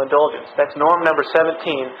partial indulgence." That's norm number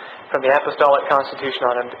 17 from the Apostolic Constitution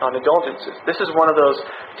on Indulgences. This is one of those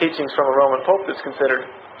teachings from a Roman Pope that's considered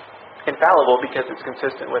infallible because it's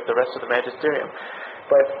consistent with the rest of the Magisterium.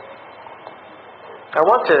 But I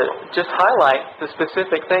want to just highlight the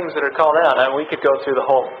specific things that are called out. We could go through the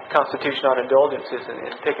whole Constitution on Indulgences and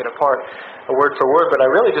pick it apart word for word, but I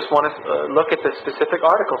really just want to look at the specific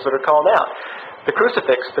articles that are called out. The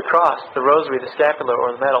crucifix, the cross, the rosary, the scapular,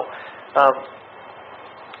 or the medal.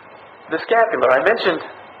 The scapular, I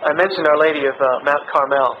mentioned Our Lady of Mount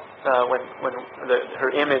Carmel when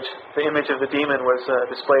her image, the image of the demon, was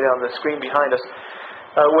displayed on the screen behind us.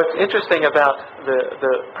 What's interesting about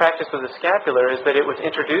the practice of the scapular is that it was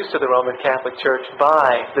introduced to the Roman Catholic Church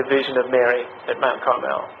by the vision of Mary at Mount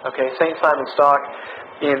Carmel. Okay, St. Simon Stock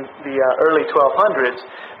in the early 1200s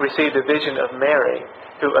received a vision of Mary,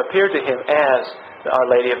 who appeared to him as Our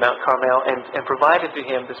Lady of Mount Carmel and provided to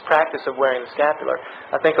him this practice of wearing the scapular.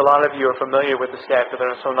 I think a lot of you are familiar with the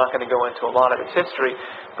scapular, so I'm not going to go into a lot of its history,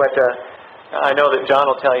 but I know that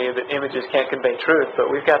John will tell you that images can't convey truth,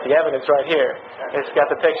 but we've got the evidence right here. It's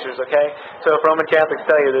got the pictures, okay? So if Roman Catholics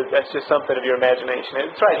tell you that that's just something of your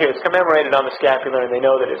imagination, it's right here. It's commemorated on the scapular, and they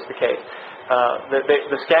know that it's the case.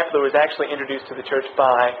 The scapular was actually introduced to the church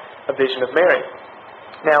by a vision of Mary.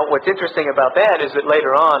 Now, what's interesting about that is that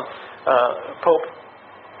later on, Pope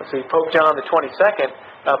John the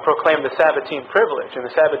 22nd proclaimed the Sabbatine privilege, and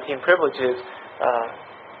the Sabbatine privilege is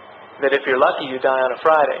that if you're lucky, you die on a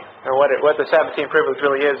Friday. Or what the Sabbatine privilege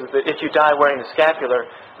really is that if you die wearing the scapular,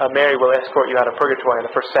 Mary will escort you out of purgatory on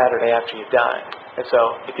the first Saturday after you die. And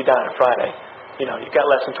so, if you die on a Friday, you've got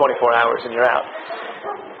less than 24 hours and you're out.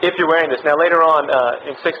 If you're wearing this. Now, later on,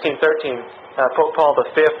 in 1613, Pope Paul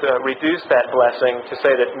V reduced that blessing to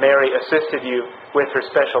say that Mary assisted you with her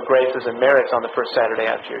special graces and merits on the first Saturday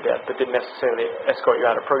after your death, but didn't necessarily escort you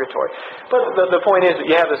out of purgatory. But the point is that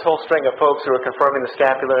you have this whole string of popes who are confirming the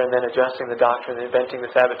scapular and then adjusting the doctrine and inventing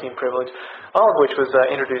the Sabbatine privilege, all of which was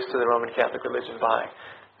introduced to the Roman Catholic religion by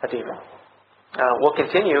a demon. We'll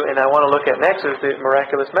continue, and I want to look at next is the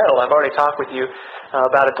miraculous medal. I've already talked with you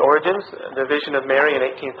about its origins. The vision of Mary in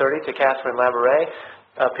 1830 to Catherine Labouré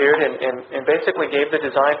appeared and basically gave the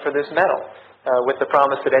design for this medal with the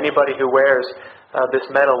promise that anybody who wears this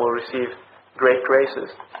medal will receive great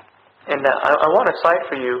graces. And I want to cite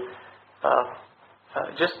for you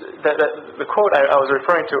just the quote I was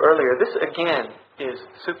referring to earlier. This, again, is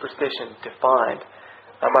superstition defined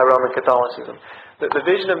by Roman Catholicism. The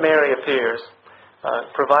vision of Mary appears,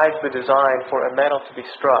 provides the design for a medal to be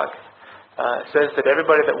struck. It says that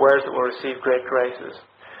everybody that wears it will receive great graces.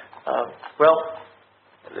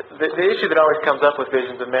 The issue that always comes up with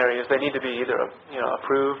visions of Mary is they need to be either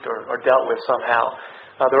approved or dealt with somehow.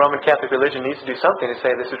 The Roman Catholic religion needs to do something to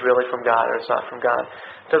say this is really from God or it's not from God.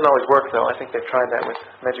 It doesn't always work, though. I think they've tried that with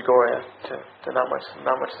Medjugorje to not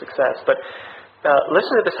much success. But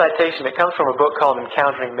listen to the citation. It comes from a book called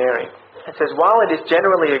Encountering Mary. It says, "While it is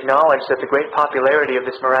generally acknowledged that the great popularity of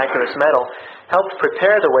this miraculous medal helped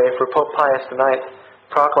prepare the way for Pope Pius IX's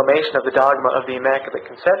proclamation of the dogma of the Immaculate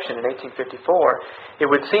Conception in 1854, it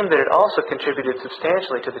would seem that it also contributed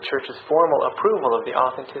substantially to the Church's formal approval of the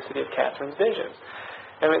authenticity of Catherine's visions."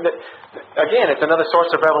 I mean, again, it's another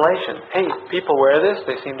source of revelation. Hey, people wear this;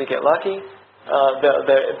 they seem to get lucky.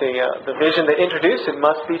 The vision that introduced it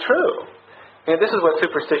must be true. And this is what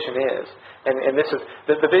superstition is. And this is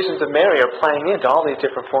the visions of Mary are playing into all these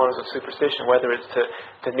different forms of superstition, whether it's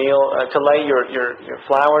to kneel, to lay your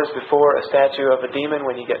flowers before a statue of a demon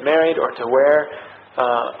when you get married, or to wear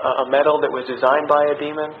a medal that was designed by a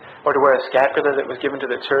demon, or to wear a scapular that was given to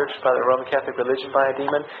the church by the Roman Catholic religion by a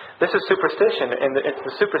demon. This is superstition, and it's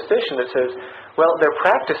the superstition that says, well, they're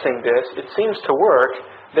practicing this, it seems to work,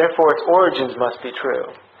 therefore its origins must be true.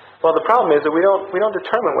 Well, the problem is that we don't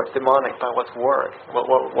determine what's demonic by what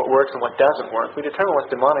works and what doesn't work. We determine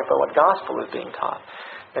what's demonic by what gospel is being taught.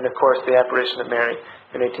 And of course, the apparition of Mary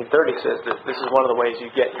in 1830 says that this is one of the ways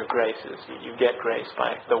you get your graces. You get grace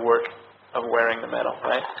by the work of wearing the medal,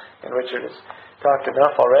 right? And Richard has talked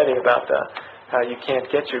enough already about how you can't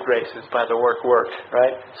get your graces by the work worked,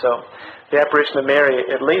 right? So the apparition of Mary,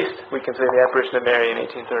 at least we can say the apparition of Mary in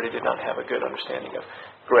 1830 did not have a good understanding of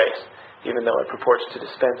grace, even though it purports to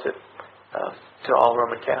dispense it to all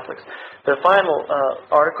Roman Catholics. The final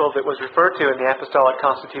article that was referred to in the Apostolic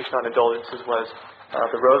Constitution on Indulgences was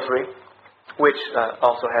the Rosary, which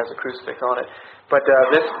also has a crucifix on it. But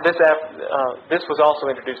this was also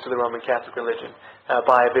introduced to the Roman Catholic religion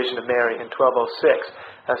by a vision of Mary in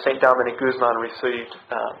 1206. St. Dominic Guzman received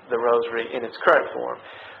the Rosary in its current form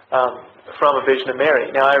from a vision of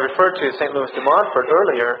Mary. Now, I referred to St. Louis de Montfort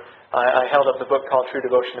earlier. I held up the book called True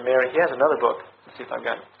Devotion to Mary. He has another book. Let's see if I've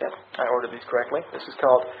got it. Yeah, I ordered these correctly. This is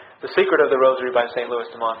called The Secret of the Rosary by St. Louis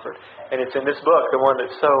de Montfort. And it's in this book, the one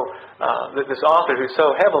that's this author who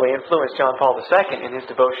so heavily influenced John Paul II in his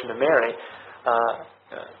devotion to Mary.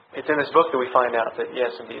 It's in this book that we find out that,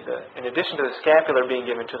 yes, indeed, in addition to the scapular being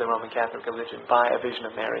given to the Roman Catholic religion by a vision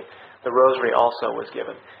of Mary, the Rosary also was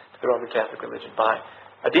given to the Roman Catholic religion by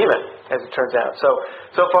a demon, as it turns out.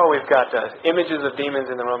 So far we've got images of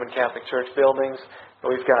demons in the Roman Catholic Church buildings.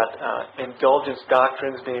 We've got indulgence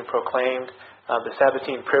doctrines being proclaimed, the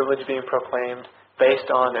Sabbatine privilege being proclaimed,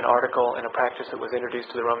 based on an article and a practice that was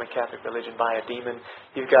introduced to the Roman Catholic religion by a demon.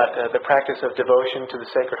 You've got the practice of devotion to the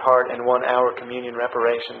Sacred Heart and 1-hour communion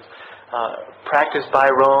reparations, practiced by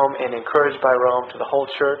Rome and encouraged by Rome to the whole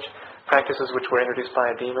Church, practices which were introduced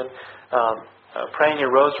by a demon, praying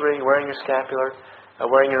your rosary, wearing your scapular,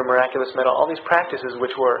 wearing your miraculous medal, all these practices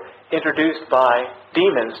which were introduced by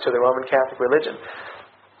demons to the Roman Catholic religion.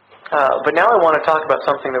 But now I want to talk about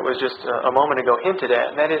something that was just a moment ago hinted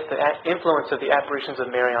at, and that is the influence of the apparitions of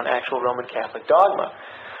Mary on actual Roman Catholic dogma.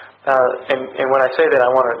 And when I say that, I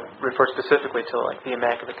want to refer specifically to like the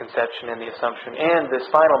Immaculate Conception and the Assumption and this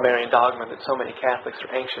final Marian dogma that so many Catholics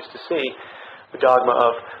are anxious to see, the dogma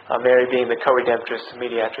of Mary being the co-redemptress,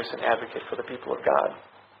 mediatress, and advocate for the people of God.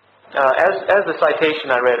 As the citation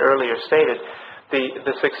I read earlier stated,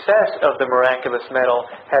 the success of the miraculous medal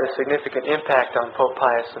had a significant impact on Pope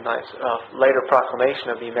Pius IX's later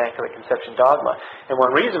proclamation of the Immaculate Conception dogma. And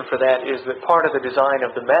one reason for that is that part of the design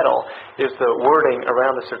of the medal is the wording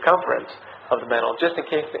around the circumference of the medal. Just in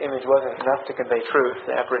case the image wasn't enough to convey truth,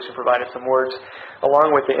 the apparition provided some words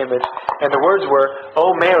along with the image. And the words were,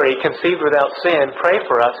 "O Mary, conceived without sin, pray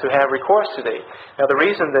for us who have recourse to thee." Now the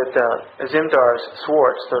reason that Zimdars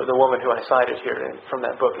Swartz, the woman who I cited here from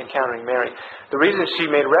that book, Encountering Mary, the reason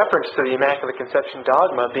she made reference to the Immaculate Conception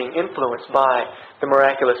dogma being influenced by the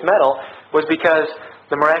miraculous medal was because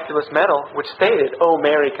the miraculous medal, which stated, "O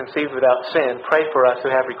Mary, conceived without sin, pray for us who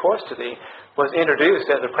have recourse to thee," was introduced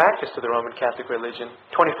as a practice to the Roman Catholic religion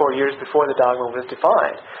 24 years before the dogma was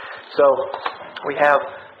defined. So we have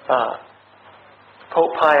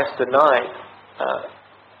Pope Pius IX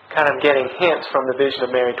kind of getting hints from the vision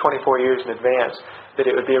of Mary 24 years in advance that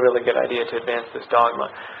it would be a really good idea to advance this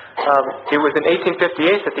dogma. It was in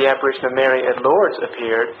 1858 that the apparition of Mary at Lourdes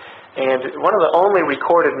appeared, and one of the only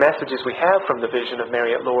recorded messages we have from the vision of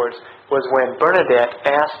Mary at Lourdes was when Bernadette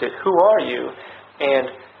asked it, "Who are you?"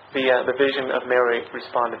 And the vision of Mary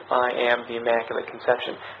responded, "I am the Immaculate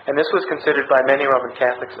Conception." And this was considered by many Roman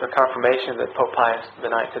Catholics a confirmation that Pope Pius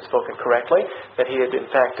IX had spoken correctly, that he had in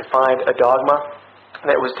fact defined a dogma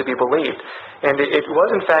that was to be believed. And it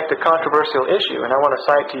was in fact a controversial issue, and I want to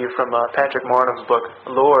cite to you from Patrick Marnham's book,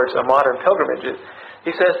 Lourdes, A Modern Pilgrimage.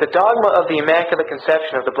 He says, "The dogma of the Immaculate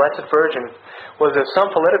Conception of the Blessed Virgin was of some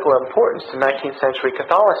political importance to 19th century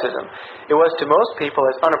Catholicism. It was to most people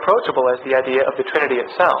as unapproachable as the idea of the Trinity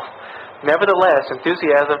itself. Nevertheless,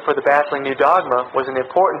 enthusiasm for the baffling new dogma was an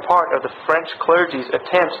important part of the French clergy's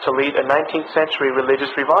attempts to lead a 19th century religious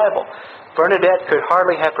revival. Bernadette could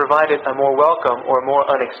hardly have provided a more welcome or more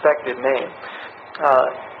unexpected name."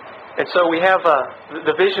 And so we have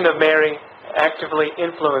the vision of Mary actively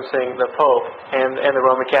influencing the Pope and the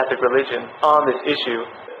Roman Catholic religion on this issue,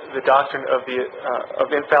 the doctrine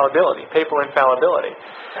of infallibility, papal infallibility.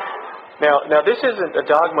 Now this isn't a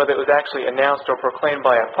dogma that was actually announced or proclaimed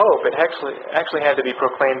by a pope. It actually had to be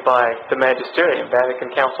proclaimed by the magisterium.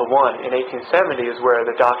 Vatican Council I in 1870 is where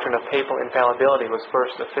the doctrine of papal infallibility was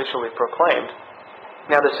first officially proclaimed.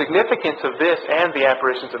 Now the significance of this and the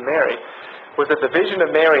apparitions of Mary was that the Vision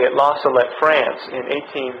of Mary at La Salette, France in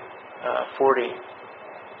 1846,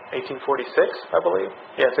 I believe.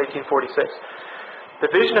 Yes, 1846.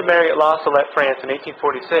 The Vision of Mary at La Salette, France in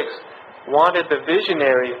 1846 wanted the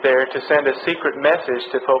visionaries there to send a secret message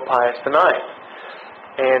to Pope Pius IX.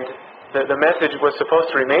 And the message was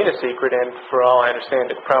supposed to remain a secret, and for all I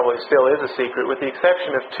understand, it probably still is a secret, with the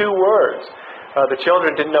exception of two words. The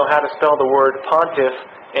children didn't know how to spell the word pontiff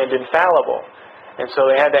and infallible, and so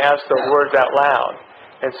they had to ask those words out loud.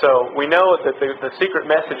 And so we know that the secret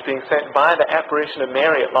message being sent by the apparition of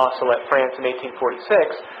Mary at La Salette, France in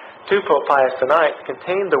 1846 to Pope Pius IX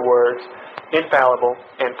contained the words infallible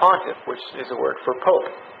and pontiff, which is a word for pope,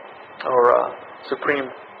 or supreme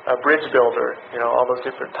bridge builder, all those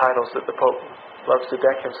different titles that the Pope loves to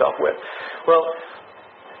deck himself with. Well,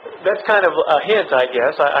 that's kind of a hint, I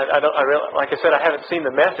guess. Like I said, I haven't seen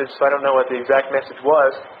the message, so I don't know what the exact message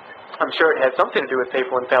was. I'm sure it had something to do with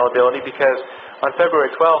papal infallibility, because on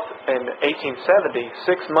February 12th in 1870,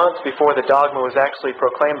 6 months before the dogma was actually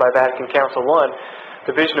proclaimed by Vatican Council I,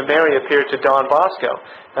 the Vision of Mary appeared to Don Bosco.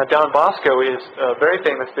 Now, Don Bosco is a very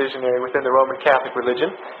famous visionary within the Roman Catholic religion,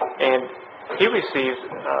 and he received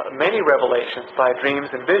many revelations by dreams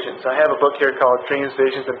and visions. I have a book here called Dreams,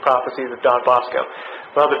 Visions, and Prophecies of Don Bosco.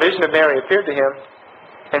 Well, the Vision of Mary appeared to him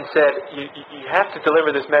and said, you have to deliver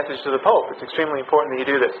this message to the Pope. It's extremely important that you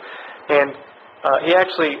do this. And he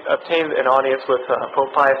actually obtained an audience with Pope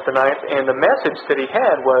Pius IX, and the message that he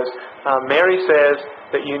had was, Mary says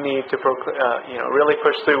that you need to really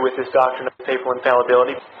push through with this doctrine of papal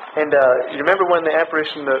infallibility. And you remember when the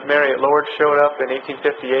apparition of Mary at Lourdes showed up in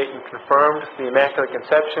 1858 and confirmed the Immaculate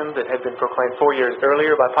Conception that had been proclaimed 4 years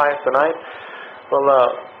earlier by Pius IX? Well,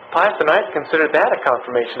 Pius IX considered that a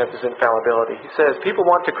confirmation of his infallibility. He says, people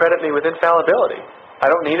want to credit me with infallibility.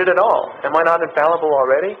 I don't need it at all. Am I not infallible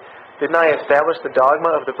already? Didn't I establish the dogma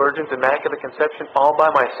of the Virgin's Immaculate Conception all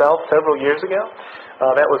by myself several years ago?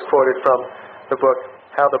 That was quoted from the book,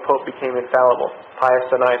 How the Pope Became Infallible, Pius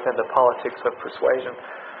IX and the Politics of Persuasion.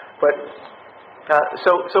 But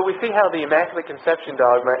so we see how the Immaculate Conception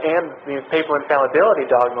dogma and the papal infallibility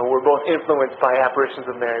dogma were both influenced by apparitions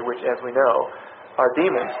of Mary, which, as we know, are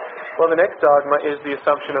demons. Well, the next dogma is the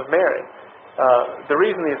Assumption of Mary. The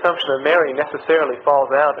reason the Assumption of Mary necessarily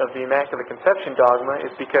falls out of the Immaculate Conception dogma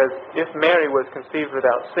is because if Mary was conceived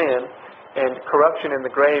without sin, and corruption in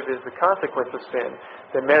the grave is the consequence of sin,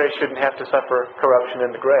 then Mary shouldn't have to suffer corruption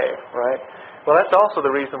in the grave, right? Well, that's also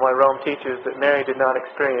the reason why Rome teaches that Mary did not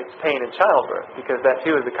experience pain in childbirth, because that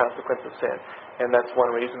too is a consequence of sin. And that's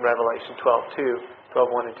one reason Revelation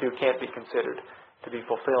 12:1 and 2 can't be considered to be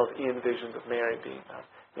fulfilled in visions of Mary being,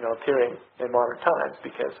 appearing in modern times,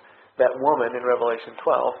 because that woman in Revelation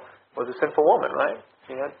 12 was a sinful woman, right?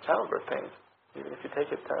 She had childbirth pains, even if you take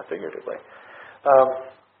it figuratively.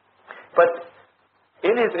 But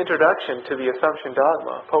in his introduction to the Assumption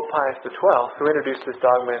dogma, Pope Pius XII, who introduced this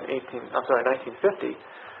dogma in 1950,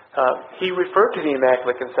 he referred to the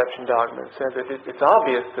Immaculate Conception dogma and said that it's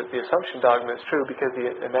obvious that the Assumption dogma is true because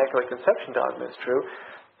the Immaculate Conception dogma is true,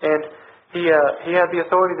 and he had the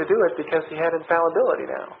authority to do it because he had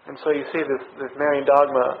infallibility now. And so you see this Marian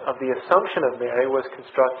dogma of the Assumption of Mary was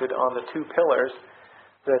constructed on the two pillars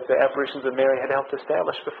that the apparitions of Mary had helped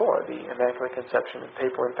establish before, the Immaculate Conception and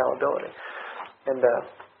papal infallibility. And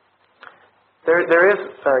there is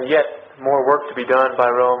yet more work to be done by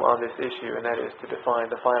Rome on this issue, and that is to define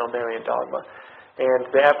the final Marian dogma. And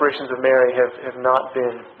the apparitions of Mary have not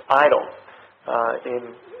been idle.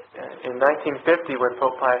 In 1950, when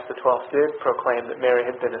Pope Pius XII did proclaim that Mary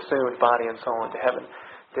had been assumed body and soul into heaven,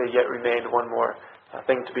 there yet remained one more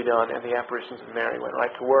thing to be done, and the apparitions of Mary went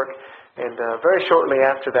right to work. And very shortly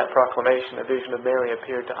after that proclamation, a vision of Mary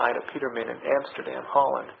appeared to Ida Peterman in Amsterdam,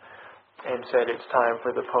 Holland, and said it's time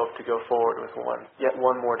for the Pope to go forward with yet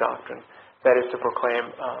one more doctrine. That is to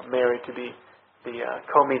proclaim Mary to be the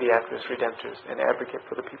co-mediatrix redemptrix and advocate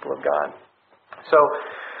for the people of God. So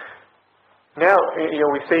now,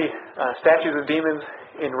 we see statues of demons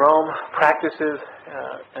in Rome, practices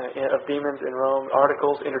of demons in Rome,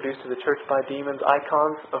 articles introduced to the church by demons,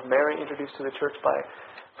 icons of Mary introduced to the church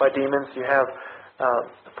by demons. You have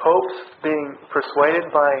popes being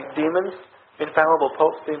persuaded by demons, infallible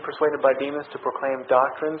popes being persuaded by demons to proclaim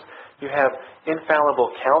doctrines. You have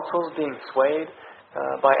infallible councils being swayed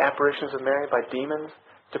by apparitions of Mary, by demons,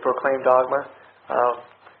 to proclaim dogma.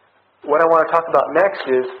 What I want to talk about next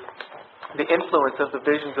is the influence of the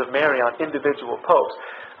visions of Mary on individual popes.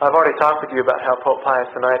 I've already talked with you about how Pope Pius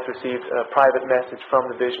IX received a private message from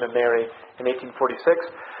the vision of Mary in 1846.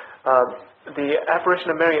 The apparition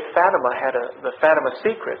of Mary at Fatima had the Fatima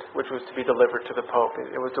secret, which was to be delivered to the Pope.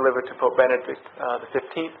 It was delivered to Pope Benedict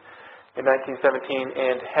XV in 1917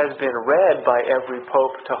 and has been read by every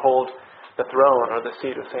Pope to hold the throne or the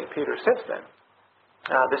seat of St. Peter since then.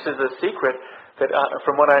 This is a secret that,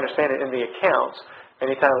 from what I understand in the accounts,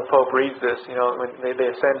 anytime the Pope reads this, when they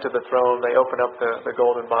ascend to the throne, they open up the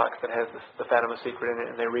golden box that has the Fatima secret in it,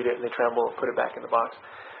 and they read it, and they tremble and put it back in the box.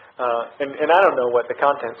 And I don't know what the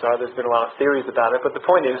contents are. There's been a lot of theories about it, but the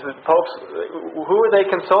point is that the popes, who are they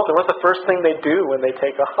consulting? What's the first thing they do when they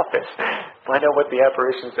take office? Find out what the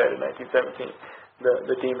apparition said in 1917,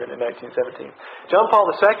 the demon in 1917. John Paul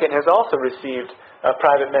II has also received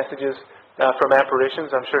private messages from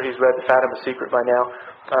apparitions. I'm sure he's read the Fatima secret by now.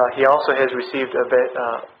 He also has received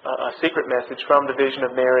a secret message from the vision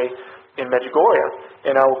of Mary in Medjugorje.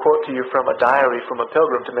 And I will quote to you from a diary from a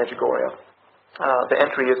pilgrim to Medjugorje. The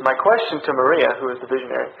entry is, "My question to Maria," who is the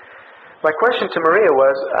visionary. "My question to Maria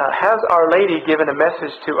was, has Our Lady given a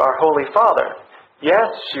message to our Holy Father?" "Yes,"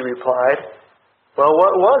 she replied. "Well,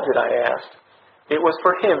 what was it?" I asked. "It was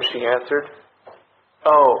for him," she answered.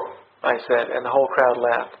 "Oh," I said, and the whole crowd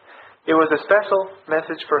laughed. "It was a special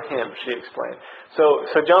message for him," she explained. So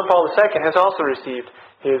John Paul II has also received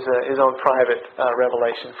his own private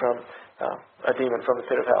revelation from a demon from the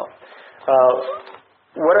pit of hell.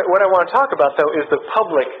 What I want to talk about, though, is the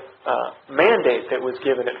public mandate that was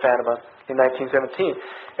given at Fatima in 1917.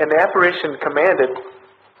 And the apparition commanded,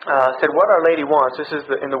 said, "What Our Lady wants," this is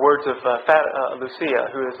in the words of Lucia,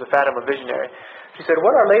 who is the Fatima visionary. She said,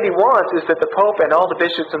 "What Our Lady wants is that the Pope and all the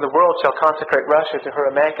bishops in the world shall consecrate Russia to her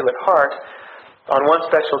Immaculate Heart on one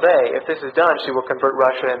special day. If this is done, she will convert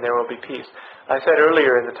Russia and there will be peace." I said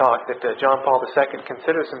earlier in the talk that John Paul II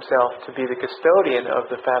considers himself to be the custodian of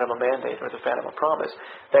the Fatima Mandate or the Fatima Promise.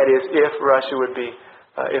 That is, if Russia would be,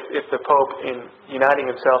 if the Pope, in uniting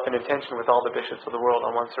himself in intention with all the bishops of the world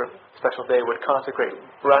on one special day, would consecrate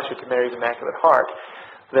Russia to Mary's Immaculate Heart,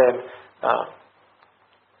 then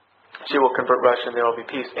she will convert Russia and there will be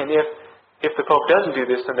peace. And if the Pope doesn't do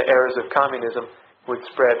this, then the errors of communism would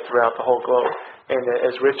spread throughout the whole globe. And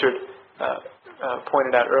as Richard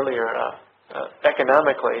pointed out earlier,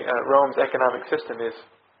 economically, Rome's economic system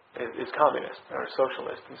is communist or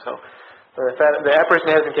socialist. And so the apparition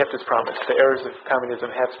hasn't kept its promise. The errors of communism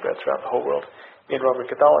have spread throughout the whole world in Roman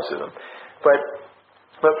Catholicism. But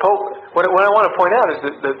Pope, what I want to point out is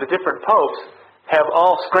that the different popes have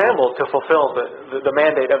all scrambled to fulfill the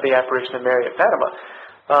mandate of the apparition of Mary at Fatima.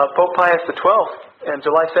 Pope Pius XII, on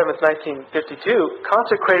July 7th, 1952,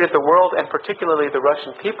 consecrated the world and particularly the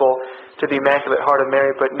Russian people to the Immaculate Heart of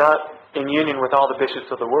Mary, but not in union with all the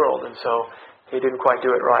bishops of the world, and so he didn't quite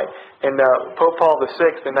do it right. And Pope Paul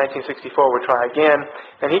VI in 1964 would try again,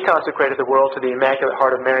 and he consecrated the world to the Immaculate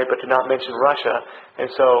Heart of Mary, but did not mention Russia,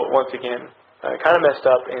 and so once again, kind of messed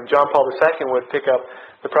up, and John Paul II would pick up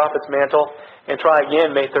the prophet's mantle and try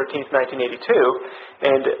again May 13th, 1982,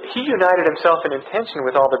 and he united himself in intention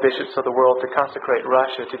with all the bishops of the world to consecrate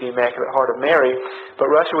Russia to the Immaculate Heart of Mary, but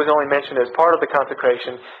Russia was only mentioned as part of the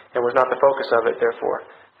consecration and was not the focus of it, therefore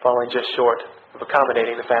falling just short of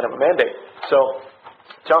accommodating the Fatima Mandate. So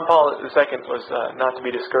John Paul II was not to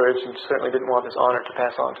be discouraged and certainly didn't want this honor to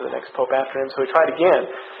pass on to the next pope after him, so he tried again.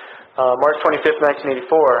 March 25th,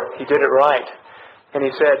 1984, he did it right. And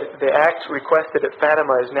he said, "The act requested at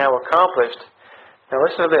Fatima is now accomplished." Now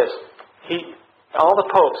listen to this. All the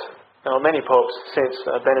popes, many popes since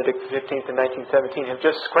Benedict XV in 1917 have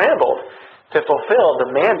just scrambled to fulfill the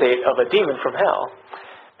mandate of a demon from hell.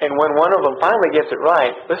 And when one of them finally gets it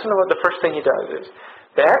right, listen to what the first thing he does is,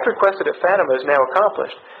 "The act requested at Fatima is now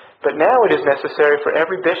accomplished, but now it is necessary for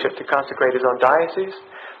every bishop to consecrate his own diocese,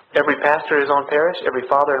 every pastor his own parish, every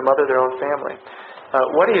father and mother their own family."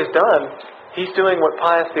 What he has done, he's doing what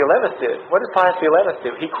Pius XI did. What did Pius XI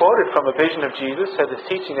do? He quoted from a vision of Jesus, said his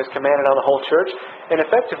teaching is commanded on the whole church, and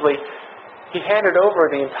effectively he handed over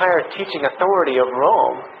the entire teaching authority of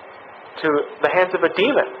Rome to the hands of a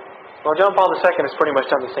demon. Well, John Paul II has pretty much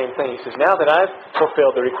done the same thing. He says, now that I've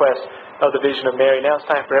fulfilled the request of the vision of Mary, now it's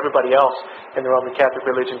time for everybody else in the Roman Catholic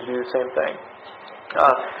religion to do the same thing.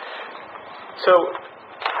 So,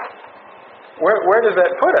 where does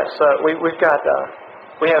that put us?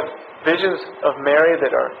 We have visions of Mary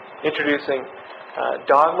that are introducing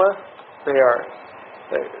dogma.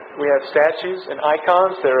 We have statues and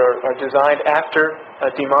icons that are designed after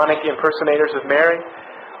demonic impersonators of Mary.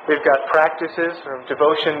 We've got practices from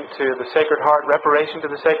devotion to the Sacred Heart, reparation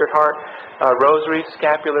to the Sacred Heart, rosaries,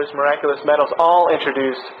 scapulars, miraculous medals, all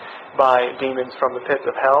introduced by demons from the pits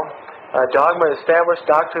of hell. Dogma established,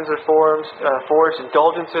 doctrines are forged,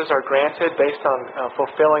 indulgences are granted based on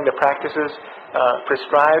fulfilling the practices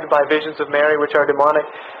prescribed by visions of Mary, which are demonic.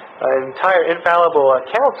 Entire infallible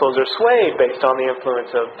councils are swayed based on the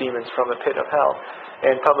influence of demons from the pit of hell,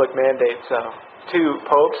 and public mandates to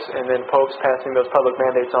popes, and then popes passing those public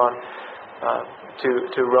mandates on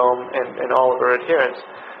to Rome and all of her adherents.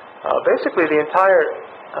 Basically, the entire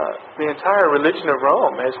religion of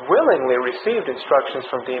Rome has willingly received instructions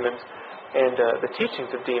from demons and the teachings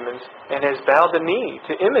of demons, and has bowed the knee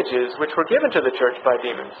to images which were given to the church by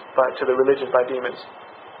demons, to the religion by demons.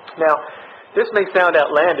 Now, this may sound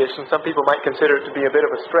outlandish, and some people might consider it to be a bit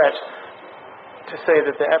of a stretch to say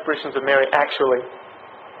that the apparitions of Mary actually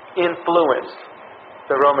influenced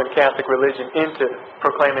the Roman Catholic religion into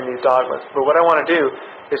proclaiming these dogmas. But what I want to do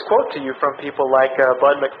is quote to you from people like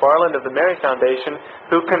Bud McFarland of the Mary Foundation,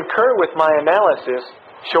 who concur with my analysis,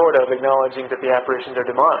 short of acknowledging that the apparitions are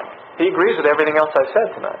demonic. He agrees with everything else I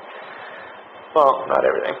said tonight. Well, not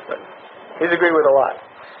everything, but he's agreed with a lot.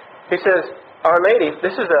 He says, Our Lady,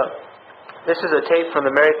 this is a tape from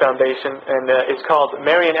the Mary Foundation, and it's called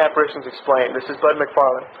Marian Apparitions Explained. This is Bud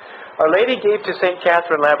McFarland. Our Lady gave to St.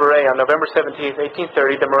 Catherine Labouré on November 17,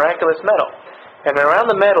 1830, the miraculous medal. And around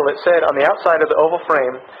the medal it said on the outside of the oval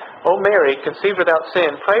frame, O Mary, conceived without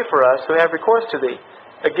sin, pray for us who have recourse to thee.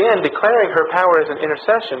 Again, declaring her power as an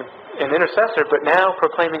intercessor, but now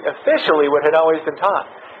proclaiming officially what had always been taught.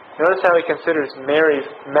 Notice how he considers Mary's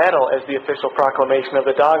medal as the official proclamation of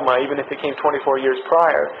the dogma, even if it came 24 years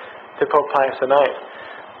prior to Pope Pius IX,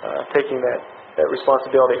 taking that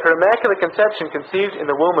responsibility. Her Immaculate Conception conceived in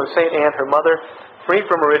the womb of St. Anne, her mother, free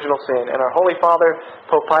from original sin. And our Holy Father,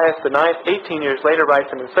 Pope Pius IX, 18 years later, writes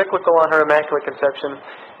an encyclical on her Immaculate Conception,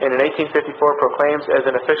 and in 1854 proclaims as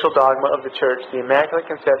an official dogma of the Church the Immaculate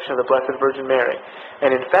Conception of the Blessed Virgin Mary.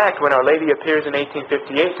 And in fact, when Our Lady appears in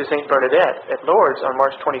 1858 to St. Bernadette at Lourdes on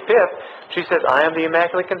March 25th, she says, I am the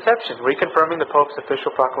Immaculate Conception, reconfirming the Pope's official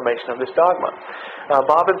proclamation of this dogma.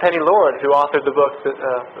 Bob and Penny Lord, who authored the book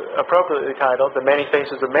appropriately titled The Many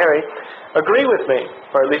Faces of Mary, agree with me,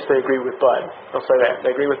 or at least they agree with Bud. I'll say that. They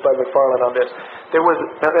agree with Bud McFarland on this.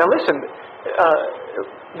 Now listen,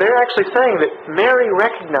 they're actually saying that Mary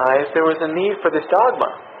recognized there was a need for this dogma,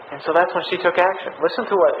 and so that's when she took action. Listen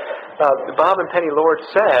to what Bob and Penny Lord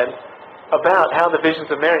said about how the visions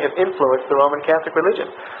of Mary have influenced the Roman Catholic religion.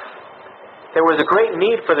 There was a great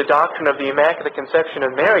need for the doctrine of the Immaculate Conception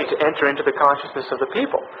of Mary to enter into the consciousness of the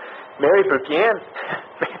people. Mary began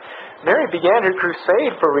her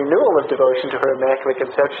crusade for renewal of devotion to her Immaculate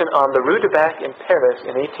Conception on the Rue du Bac in Paris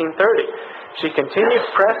in 1830. She continued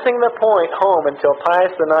pressing the point home until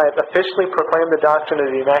Pius IX officially proclaimed the doctrine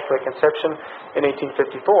of the Immaculate Conception in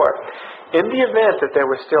 1854. In the event that there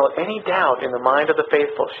was still any doubt in the mind of the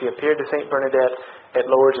faithful, she appeared to St. Bernadette at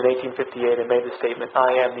Lourdes in 1858 and made the statement,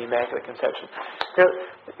 I am the Immaculate Conception. Now,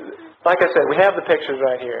 like I said, we have the pictures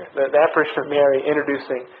right here. The apparition of Mary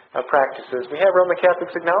introducing practices. We have Roman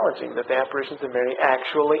Catholics acknowledging that the apparitions of Mary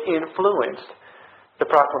actually influenced the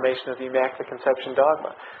proclamation of the Immaculate Conception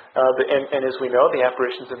dogma. And as we know, the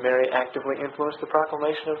apparitions of Mary actively influenced the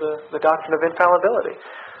proclamation of the doctrine of infallibility.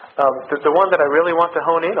 The one that I really want to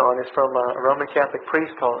hone in on is from a Roman Catholic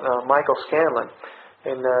priest called Michael Scanlon.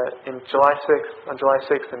 On July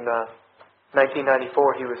 6th in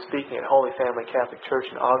 1994, he was speaking at Holy Family Catholic Church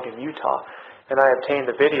in Ogden, Utah, and I obtained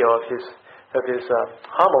the video of his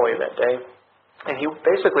homily that day. And he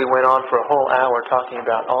basically went on for a whole hour talking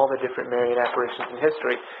about all the different Marian apparitions in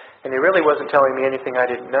history. And he really wasn't telling me anything I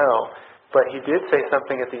didn't know, but he did say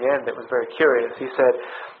something at the end that was very curious. He said,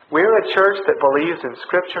 we're a church that believes in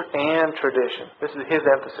Scripture and tradition. This is his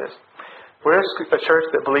emphasis. We're a church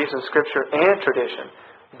that believes in Scripture and tradition.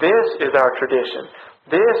 This is our tradition.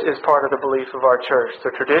 This is part of the belief of our church, the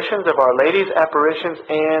traditions of Our Lady's apparitions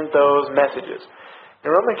and those messages. And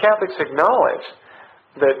Roman Catholics acknowledge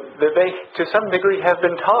that they, to some degree, have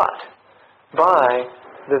been taught by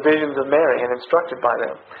the visions of Mary and instructed by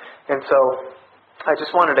them. And so, I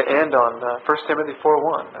just wanted to end on 1 Timothy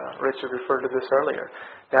 4:1. Richard referred to this earlier.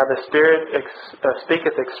 Now the Spirit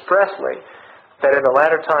speaketh expressly that in the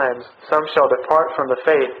latter times some shall depart from the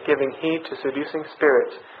faith, giving heed to seducing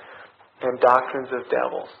spirits and doctrines of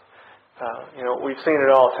devils. We've seen it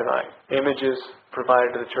all tonight. Images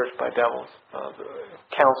provided to the church by devils.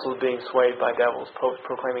 Councils being swayed by devils. Popes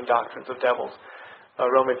proclaiming doctrines of devils.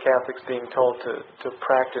 Roman Catholics being told to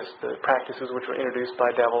practice the practices which were introduced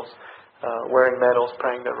by devils. Wearing medals,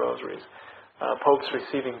 praying their rosaries. popes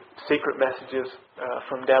receiving secret messages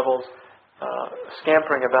from devils,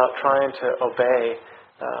 scampering about trying to obey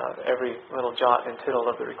every little jot and tittle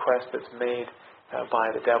of the request that's made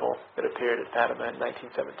by the devil that appeared at Fatima in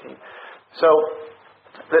 1917. So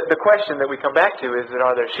the question that we come back to is that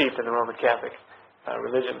are there sheep in the Roman Catholic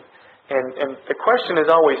religion? And the question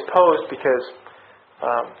is always posed because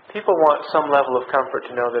people want some level of comfort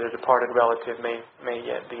to know that a departed relative may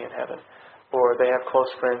yet be in heaven, or they have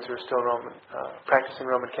close friends who are still practicing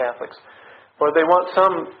Roman Catholics, or they want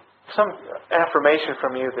some affirmation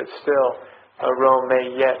from you that still Rome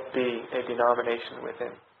may yet be a denomination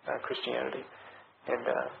within Christianity. And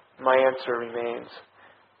my answer remains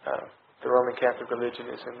the Roman Catholic religion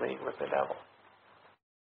is in league with the devil.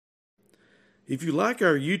 If you like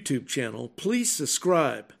our YouTube channel, please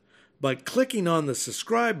subscribe by clicking on the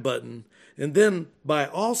subscribe button and then by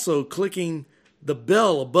also clicking the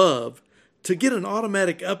bell above to get an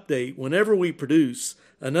automatic update whenever we produce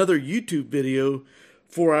another YouTube video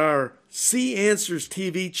for our See Answers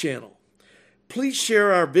TV channel. Please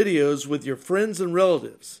share our videos with your friends and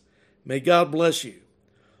relatives. May God bless you.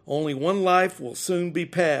 Only one life will soon be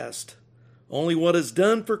passed. Only what is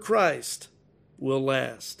done for Christ will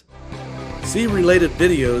last. See related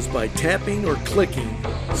videos by tapping or clicking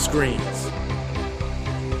screens.